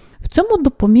звукозапису. В цьому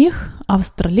допоміг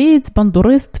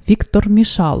австралієць-бандурист Віктор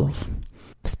Мішалов.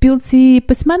 В спілці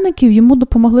письменників йому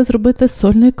допомогли зробити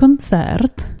сольний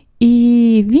концерт,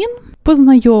 і він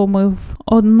познайомив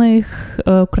одних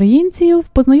українців,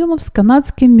 з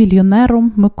канадським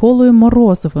мільйонером Миколою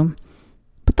Морозовим.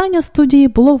 Питання студії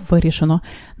було вирішено.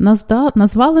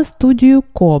 Назвали студію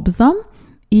 «Кобза»,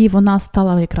 і вона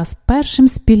стала якраз першим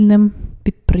спільним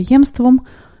підприємством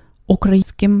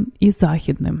українським і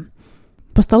західним.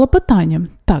 Постало питання,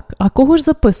 а кого ж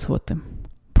записувати?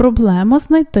 Проблема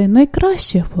знайти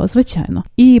найкращих була, звичайно.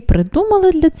 І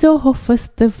придумали для цього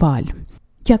фестиваль.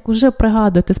 Як уже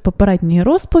пригадуєте з попередньої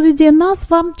розповіді,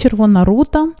 назва «Червона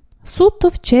рута» суто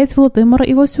в честь Володимира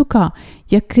Івасюка,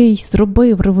 який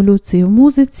зробив революцію в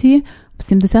музиці в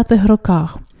 70-х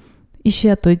роках. І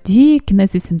ще тоді,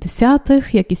 кінець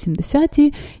 80-х, як і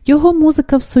 70-ті, його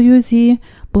музика в Союзі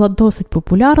була досить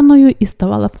популярною і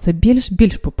ставала все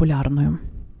більш популярною.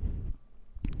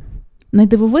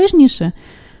 Найдивовижніше,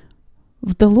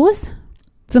 вдалося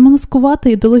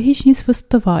замаскувати ідеологічність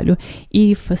фестивалю,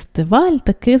 і фестиваль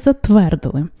таки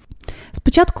затвердили.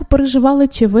 Спочатку переживали,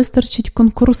 чи вистачить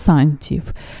конкурсантів,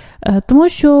 тому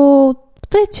що в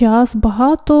той час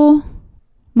багато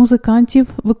музикантів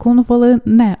виконували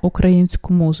не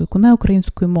українську музику, не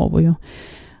українською мовою.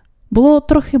 Було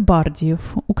трохи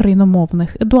бардів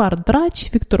україномовних. Едуард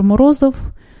Драч, Віктор Морозов,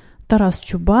 Тарас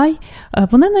Чубай.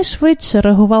 Вони найшвидше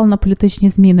реагували на політичні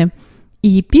зміни.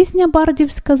 І пісня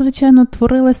бардівська, звичайно,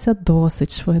 творилася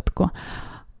досить швидко.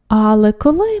 Але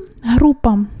коли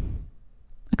група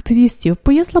активістів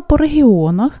поїздила по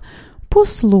регіонах,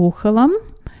 послухала,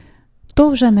 то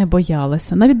вже не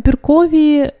боялася. На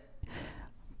відбіркові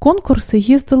конкурси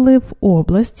їздили в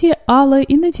області, але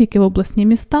і не тільки в обласні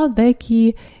міста,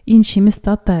 деякі інші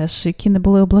міста теж, які не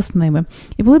були обласними.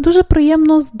 І були дуже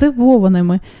приємно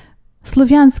здивованими.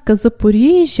 Слов'янська,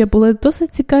 Запоріжжя були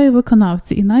досить цікаві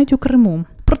виконавці, і навіть у Криму.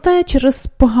 Проте через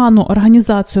погану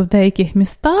організацію в деяких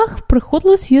містах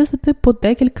приходилось їздити по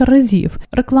декілька разів.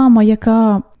 Реклама,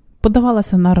 яка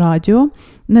подавалася на радіо,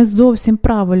 не зовсім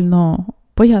правильно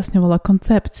пояснювала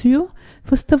концепцію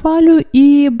фестивалю,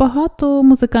 і багато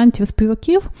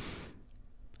музикантів-співаків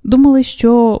думали,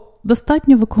 що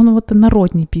достатньо виконувати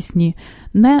народні пісні,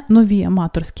 не нові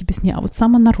аматорські пісні, а от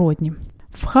саме народні.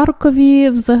 В Харкові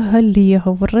взагалі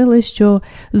говорили, що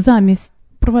замість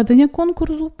проведення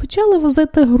конкурсу почали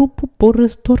возити групу по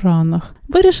ресторанах.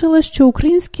 Вирішили, що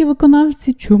українські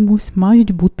виконавці чомусь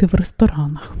мають бути в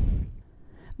ресторанах.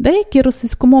 Деякі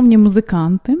російськомовні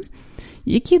музиканти,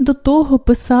 які до того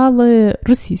писали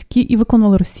російські і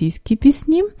виконували російські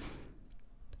пісні,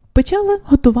 почали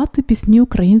готувати пісні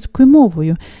українською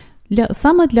мовою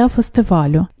саме для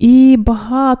фестивалю. І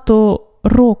багато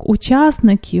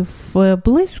рок-учасників,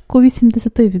 близько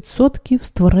 80%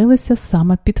 створилися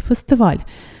саме під фестиваль.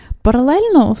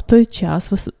 Паралельно в той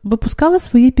час випускали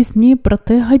свої пісні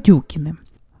брати Гадюкіни.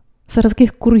 Серед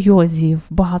таких курйозів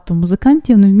багато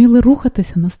музикантів не вміли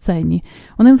рухатися на сцені.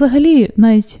 Вони взагалі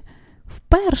навіть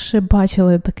вперше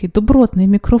бачили такий добротний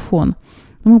мікрофон,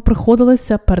 тому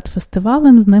приходилося перед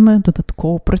фестивалем з ними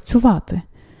додатково працювати.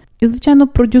 І, звичайно,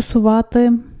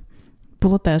 продюсувати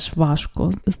було теж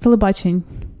важко. З телебачень,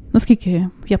 наскільки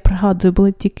я пригадую,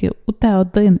 були тільки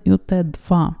УТ-1 і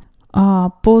УТ-2. А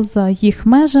поза їх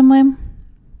межами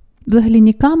взагалі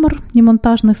ні камер, ні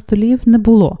монтажних столів не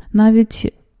було.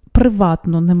 Навіть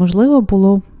приватно неможливо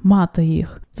було мати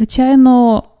їх.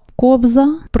 Звичайно,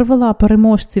 Кобза привела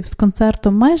переможців з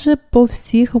концертом майже по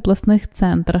всіх обласних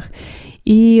центрах.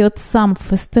 І от сам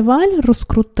фестиваль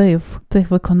розкрутив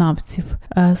тих виконавців.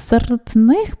 Серед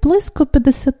них близько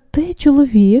 50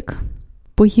 чоловік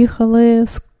поїхали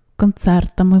з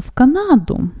концертами в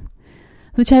Канаду.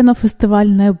 Звичайно, фестиваль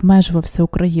не обмежувався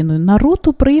Україною. На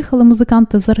руту приїхали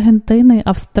музиканти з Аргентини,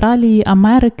 Австралії,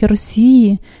 Америки,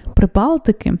 Росії,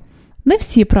 Прибалтики. Не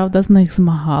всі, правда, з них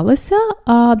змагалися,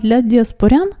 а для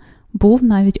діаспорян був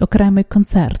навіть окремий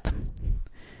концерт.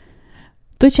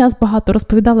 В той час багато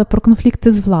розповідали про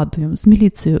конфлікти з владою, з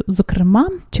міліцією, зокрема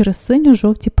через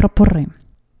синьо-жовті прапори.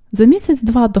 За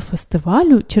місяць-два до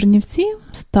фестивалю Чернівці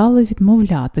стали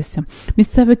відмовлятися.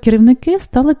 Місцеві керівники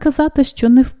стали казати, що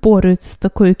не впораються з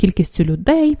такою кількістю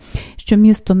людей, що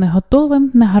місто не готове,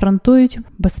 не гарантують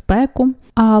безпеку.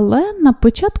 Але на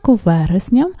початку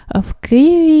вересня в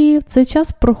Києві в цей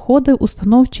час проходив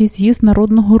установчий з'їзд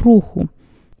Народного руху.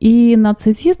 І на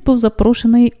цей з'їзд був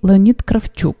запрошений Леонід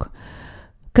Кравчук.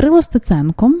 Кирило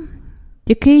Стеценко,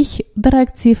 який в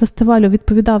дирекції фестивалю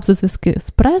відповідав за зв'язки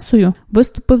з пресою,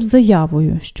 виступив з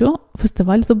заявою, що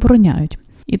фестиваль забороняють.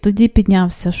 І тоді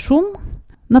піднявся шум,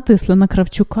 натисли на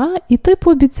Кравчука, і той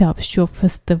пообіцяв, що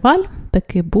фестиваль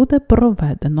таки буде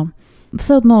проведено.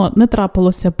 Все одно не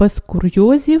трапилося без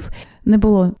курйозів, не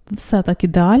було все так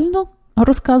ідеально.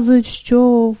 Розказують,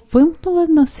 що вимкнули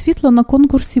на світло на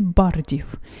конкурсі бардів.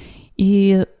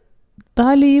 І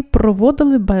далі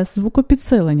проводили без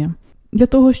звукопідсилення. Для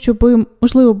того, щоб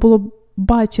можливо було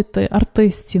бачити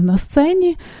артистів на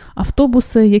сцені,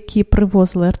 автобуси, які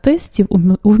привозили артистів,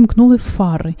 увімкнули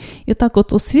фари. І так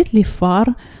от у світлі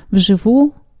фар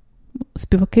вживу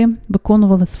співаки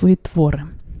виконували свої твори.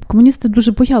 Комуністи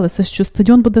дуже боялися, що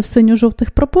стадіон буде в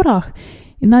синьо-жовтих прапорах.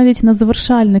 І навіть на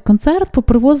завершальний концерт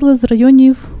попривозили з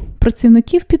районів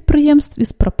працівників підприємств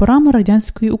із прапорами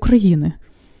радянської України.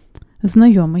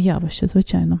 Знайоме явище,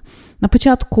 звичайно. На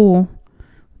початку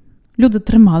люди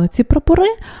тримали ці прапори,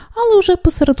 але вже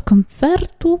посеред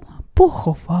концерту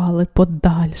поховали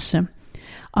подальше.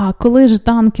 А коли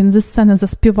Жданкін зі сцени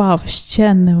заспівав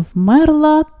 «Ще не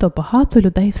вмерла», то багато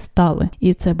людей встали.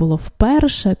 І це було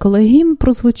вперше, коли гімн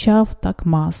прозвучав так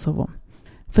масово.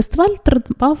 Фестиваль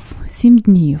тривав 7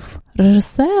 днів.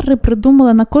 Режисери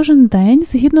придумали на кожен день,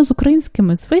 згідно з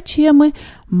українськими звичаями,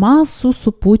 масу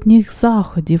супутніх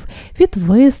заходів, від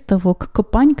виставок,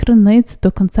 копань криниць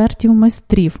до концертів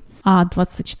майстрів. А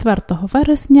 24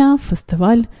 вересня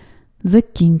фестиваль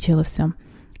закінчився.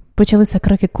 Почалися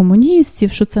крики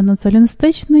комуністів, що це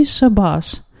націоналістичний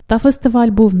шабаш. Та фестиваль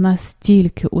був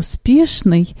настільки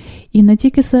успішний, і не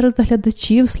тільки серед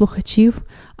глядачів, слухачів,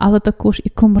 але також і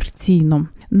комерційно.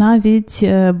 Навіть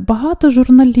багато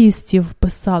журналістів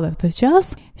писали в той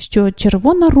час, що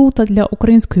Червона рута для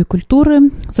української культури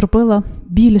зробила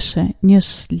більше,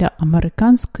 ніж для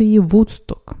американської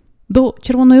Вудсток. До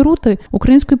Червоної рути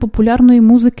української популярної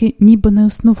музики ніби не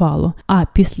існувало, а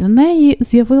після неї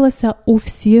з'явилася у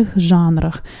всіх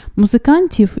жанрах.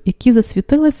 Музикантів, які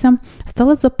засвітилися,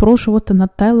 стали запрошувати на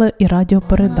теле- і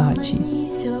радіопередачі.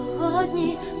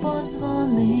 Сьогодні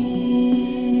подзвонила,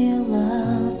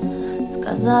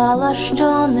 сказала,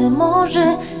 що не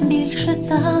може більше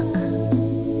так.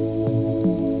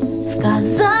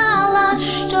 Сказала,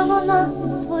 що вона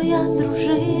твоя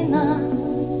дружина.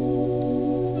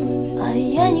 А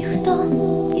я ніхто,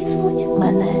 і звуть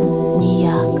мене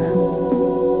ніяк.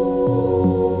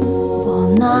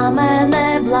 Вона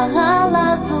мене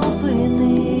благала зупинитись,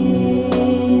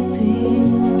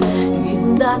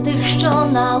 віддати, що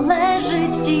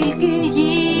належить тільки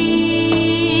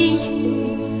їй.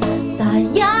 Та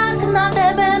як на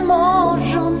тебе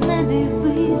можу не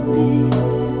дивитись?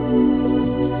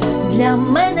 Для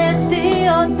мене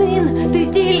ти один, ти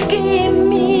тільки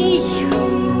мій.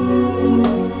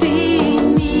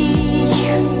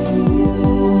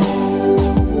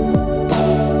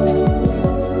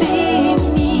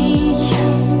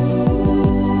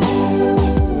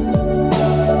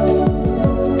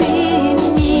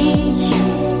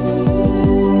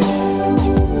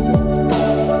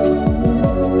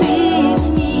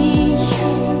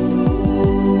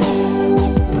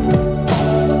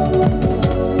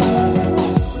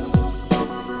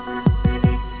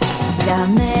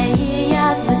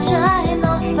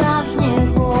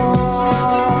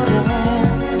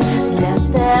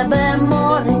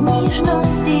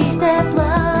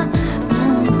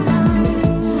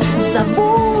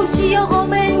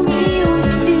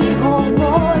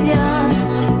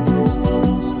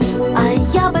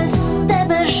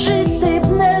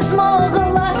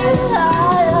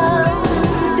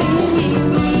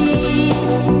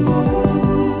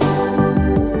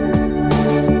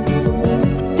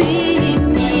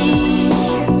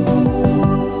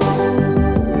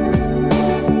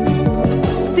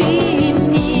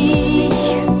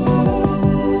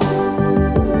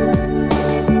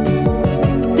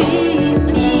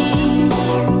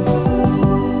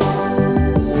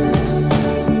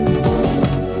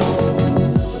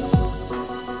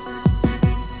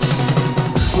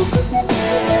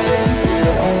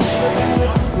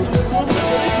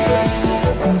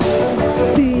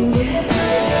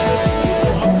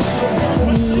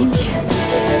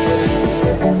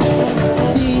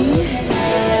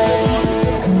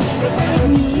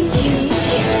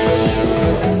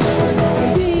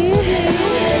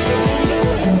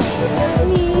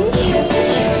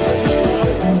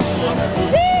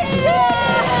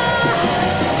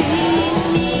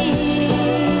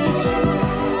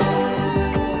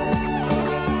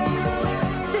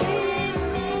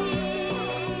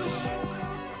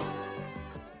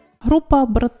 Група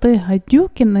 «Брати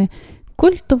Гадюкіни» –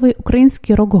 культовий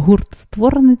український рок-гурт,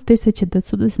 створений в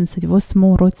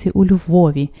 1988 році у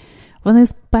Львові. Вони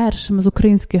з першими з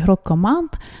українських рок-команд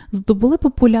здобули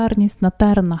популярність на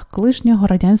теренах колишнього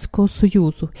Радянського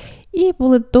Союзу і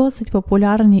були досить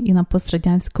популярні і на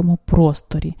пострадянському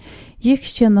просторі. Їх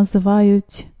ще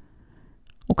називають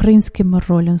українськими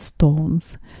Rolling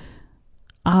Stones.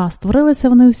 А створилися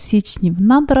вони у січні в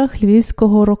надрах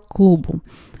Львівського рок-клубу.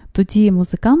 Тоді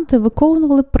музиканти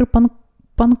виконували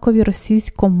панкові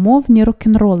російськомовні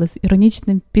рок-н-роли з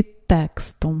іронічним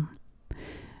підтекстом.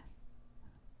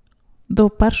 До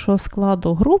першого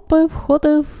складу групи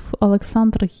входив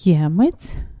Олександр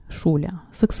Ємець, Шуля,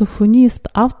 саксофоніст,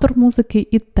 автор музики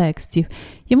і текстів.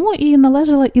 Йому і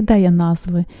належала ідея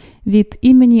назви від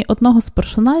імені одного з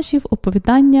персонажів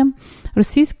оповідання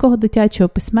російського дитячого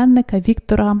письменника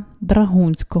Віктора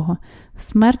Драгунського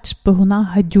 «Смерть шпигуна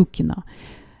Гадюкіна».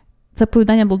 Це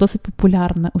оповідання було досить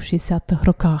популярне у 60-х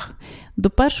роках. До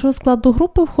першого складу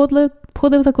групи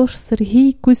входив також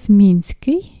Сергій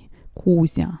Кузьмінський,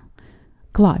 Кузя,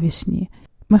 клавішні,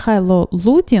 Михайло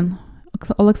Лудін,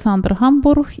 Олександр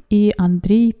Гамбург і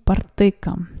Андрій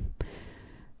Партика.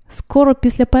 Скоро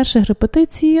після перших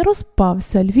репетицій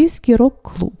розпався Львівський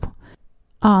рок-клуб.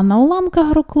 А на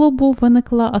уламках рок-клубу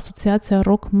виникла асоціація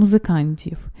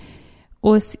рок-музикантів.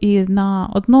 Ось і на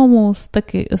одному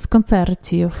з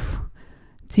концертів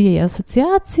цієї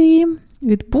асоціації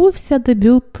відбувся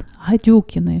дебют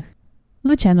Гадюкіних.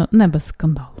 Звичайно, не без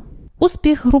скандалу.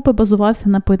 Успіх групи базувався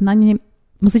на поєднанні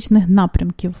музичних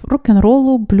напрямків –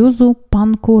 рок-н-ролу, блюзу,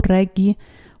 панку, реггі,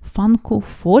 фанку,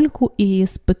 фольку і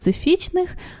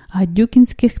специфічних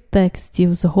гадюкінських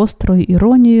текстів з гострою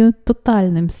іронією,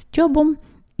 тотальним стьобом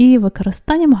і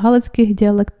використанням галицьких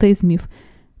діалектизмів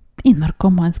і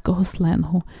наркоманського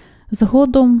сленгу.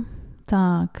 Згодом,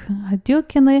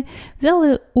 Гадюкіни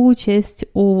взяли участь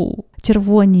у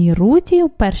Червоній руті, у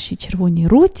першій Червоній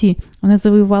руті. Вони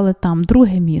завоювали там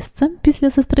 2-е місце після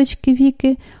сестрички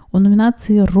Віки у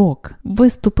номінації «Рок»,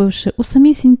 виступивши у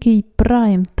самісінький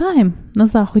прайм-тайм на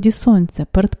заході сонця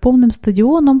перед повним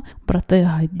стадіоном. Брати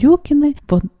Гадюкіни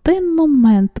в один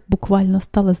момент буквально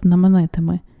стали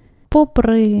знаменитими.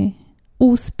 Попри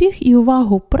успіх і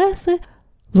увагу преси,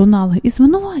 лунали і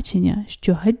звинувачення,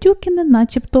 що Гадюкіни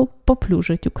начебто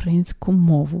поплюжать українську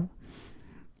мову.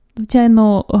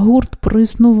 Звичайно, гурт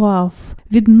проіснував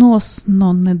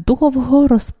відносно недовго,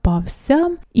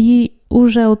 розпався, і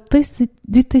уже у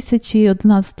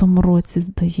 2011 році,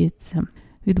 здається,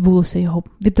 відбулося його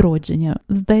відродження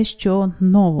з дещо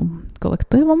новим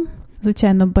колективом.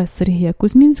 Звичайно, без Сергія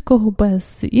Кузьмінського,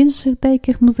 без інших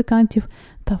деяких музикантів,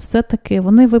 та все-таки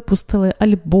вони випустили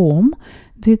альбом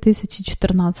у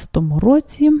 2014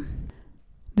 році,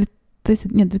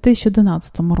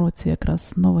 2011 році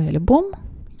якраз новий альбом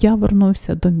 «Я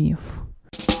вернувся до міф».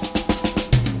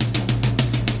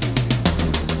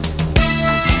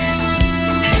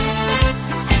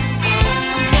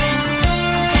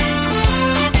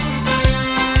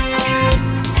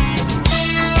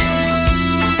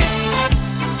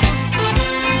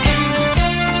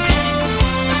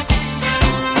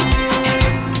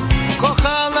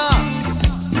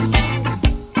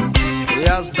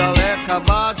 Здалека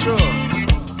бачу,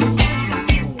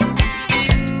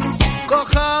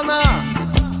 кохана,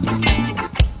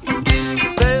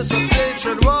 високий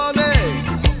червоний,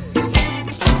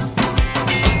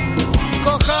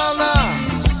 кохана,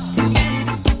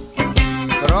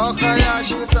 трохи я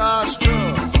ще тащу,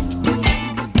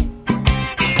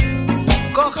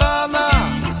 кохана,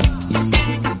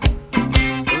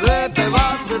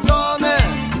 випивав цитрони,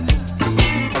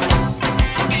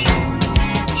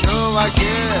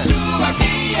 чуваки,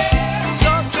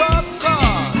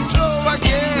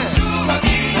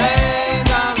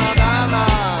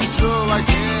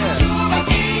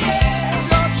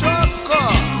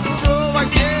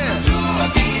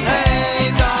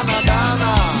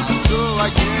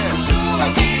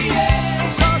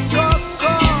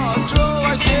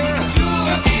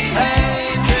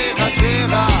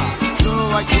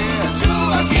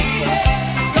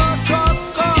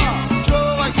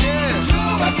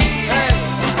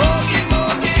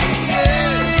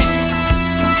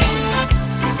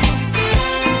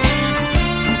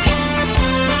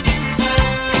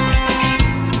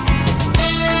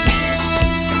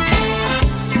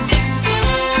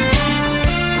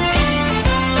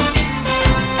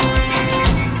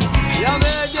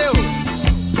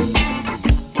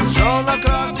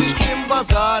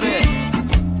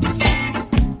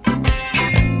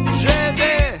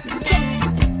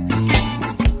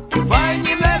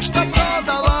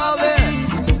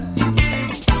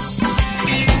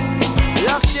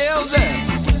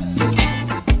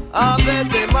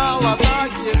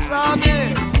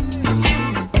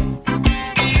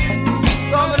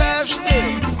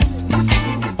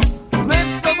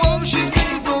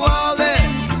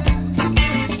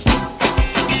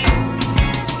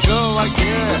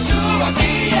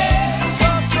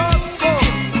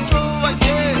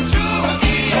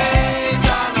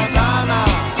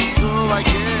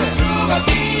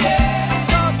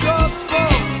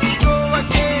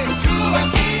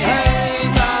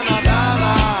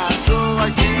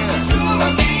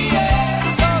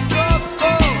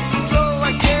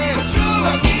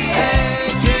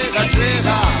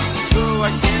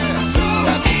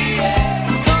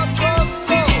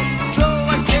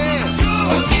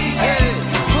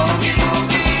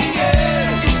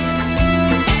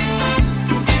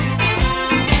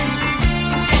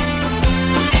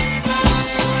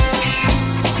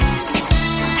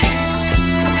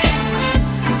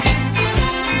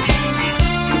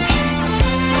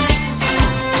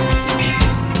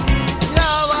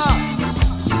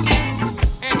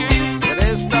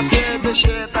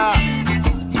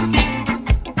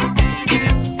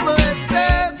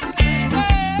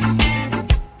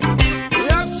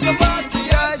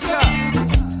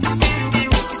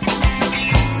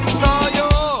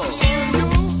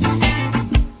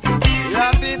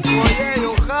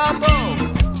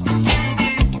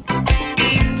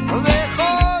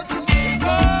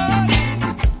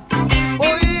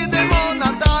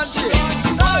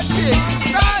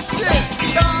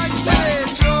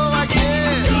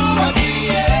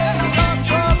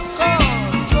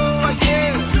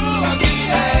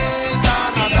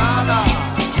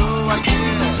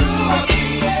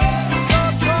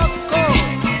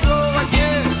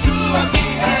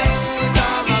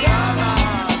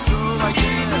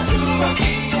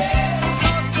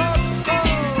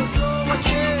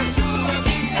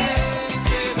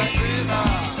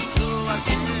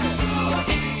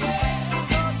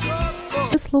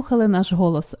 слухали наш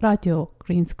голос радіо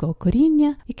українського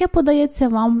коріння, яке подається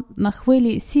вам на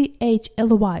хвилі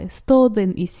CHLY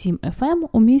 101,7 FM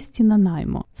у місті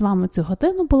Нанаймо. З вами цю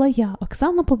годину була я,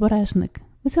 Оксана Побережник.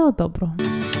 Всього доброго.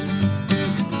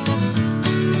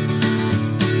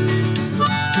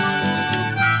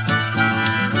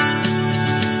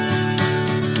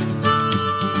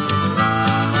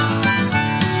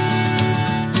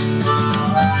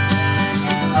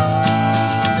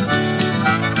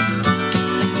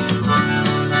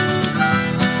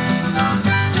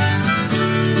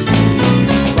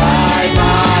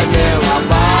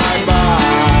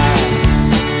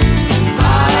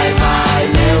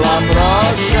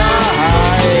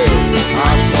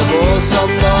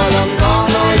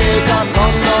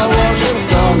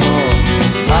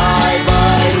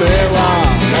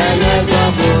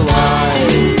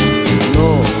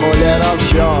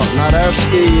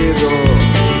 Нарешті їду,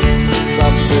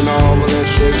 за спином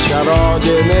лишився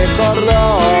родинний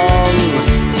кордон.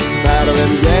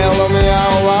 Первим ділом я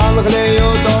в Англію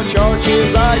до Чорчі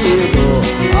заїду,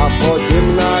 а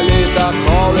потім на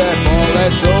літакові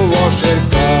полечу в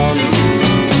Вашингтон.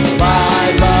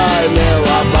 Бай-бай,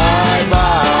 мила,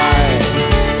 бай-бай,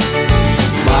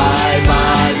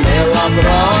 бай-бай, мила,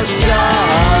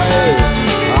 прощай.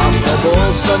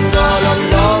 Автобусом до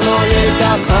Лондону,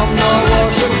 літаком до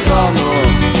Вашингтону.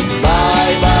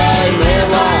 Бай-бай,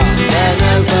 мила,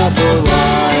 не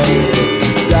забувай.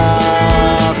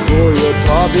 Дякую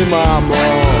тобі, мамо,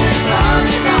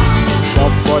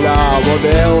 щоб поля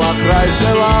водила край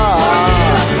села,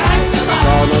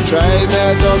 що ночей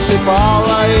не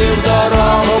досипала і в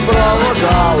дорогу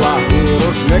провожала, і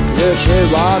рушник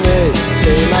вишиваний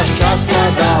ти на щастя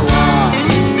дала.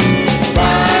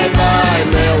 Бай-бай,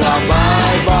 мила,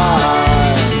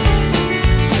 бай-бай,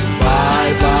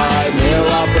 бай-бай,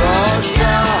 мила,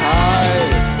 прощай.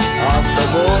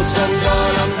 Автобусом до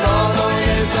Лондону,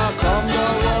 літаком до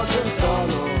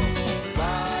Вашингтону.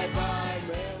 Бай-бай,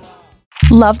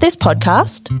 мила. Love this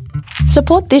podcast?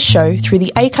 Support this show through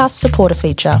the Acast supporter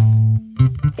feature.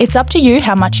 It's up to you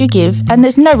how much you give, and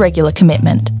there's no regular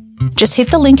commitment. Just hit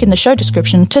the link in the show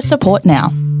description to support now.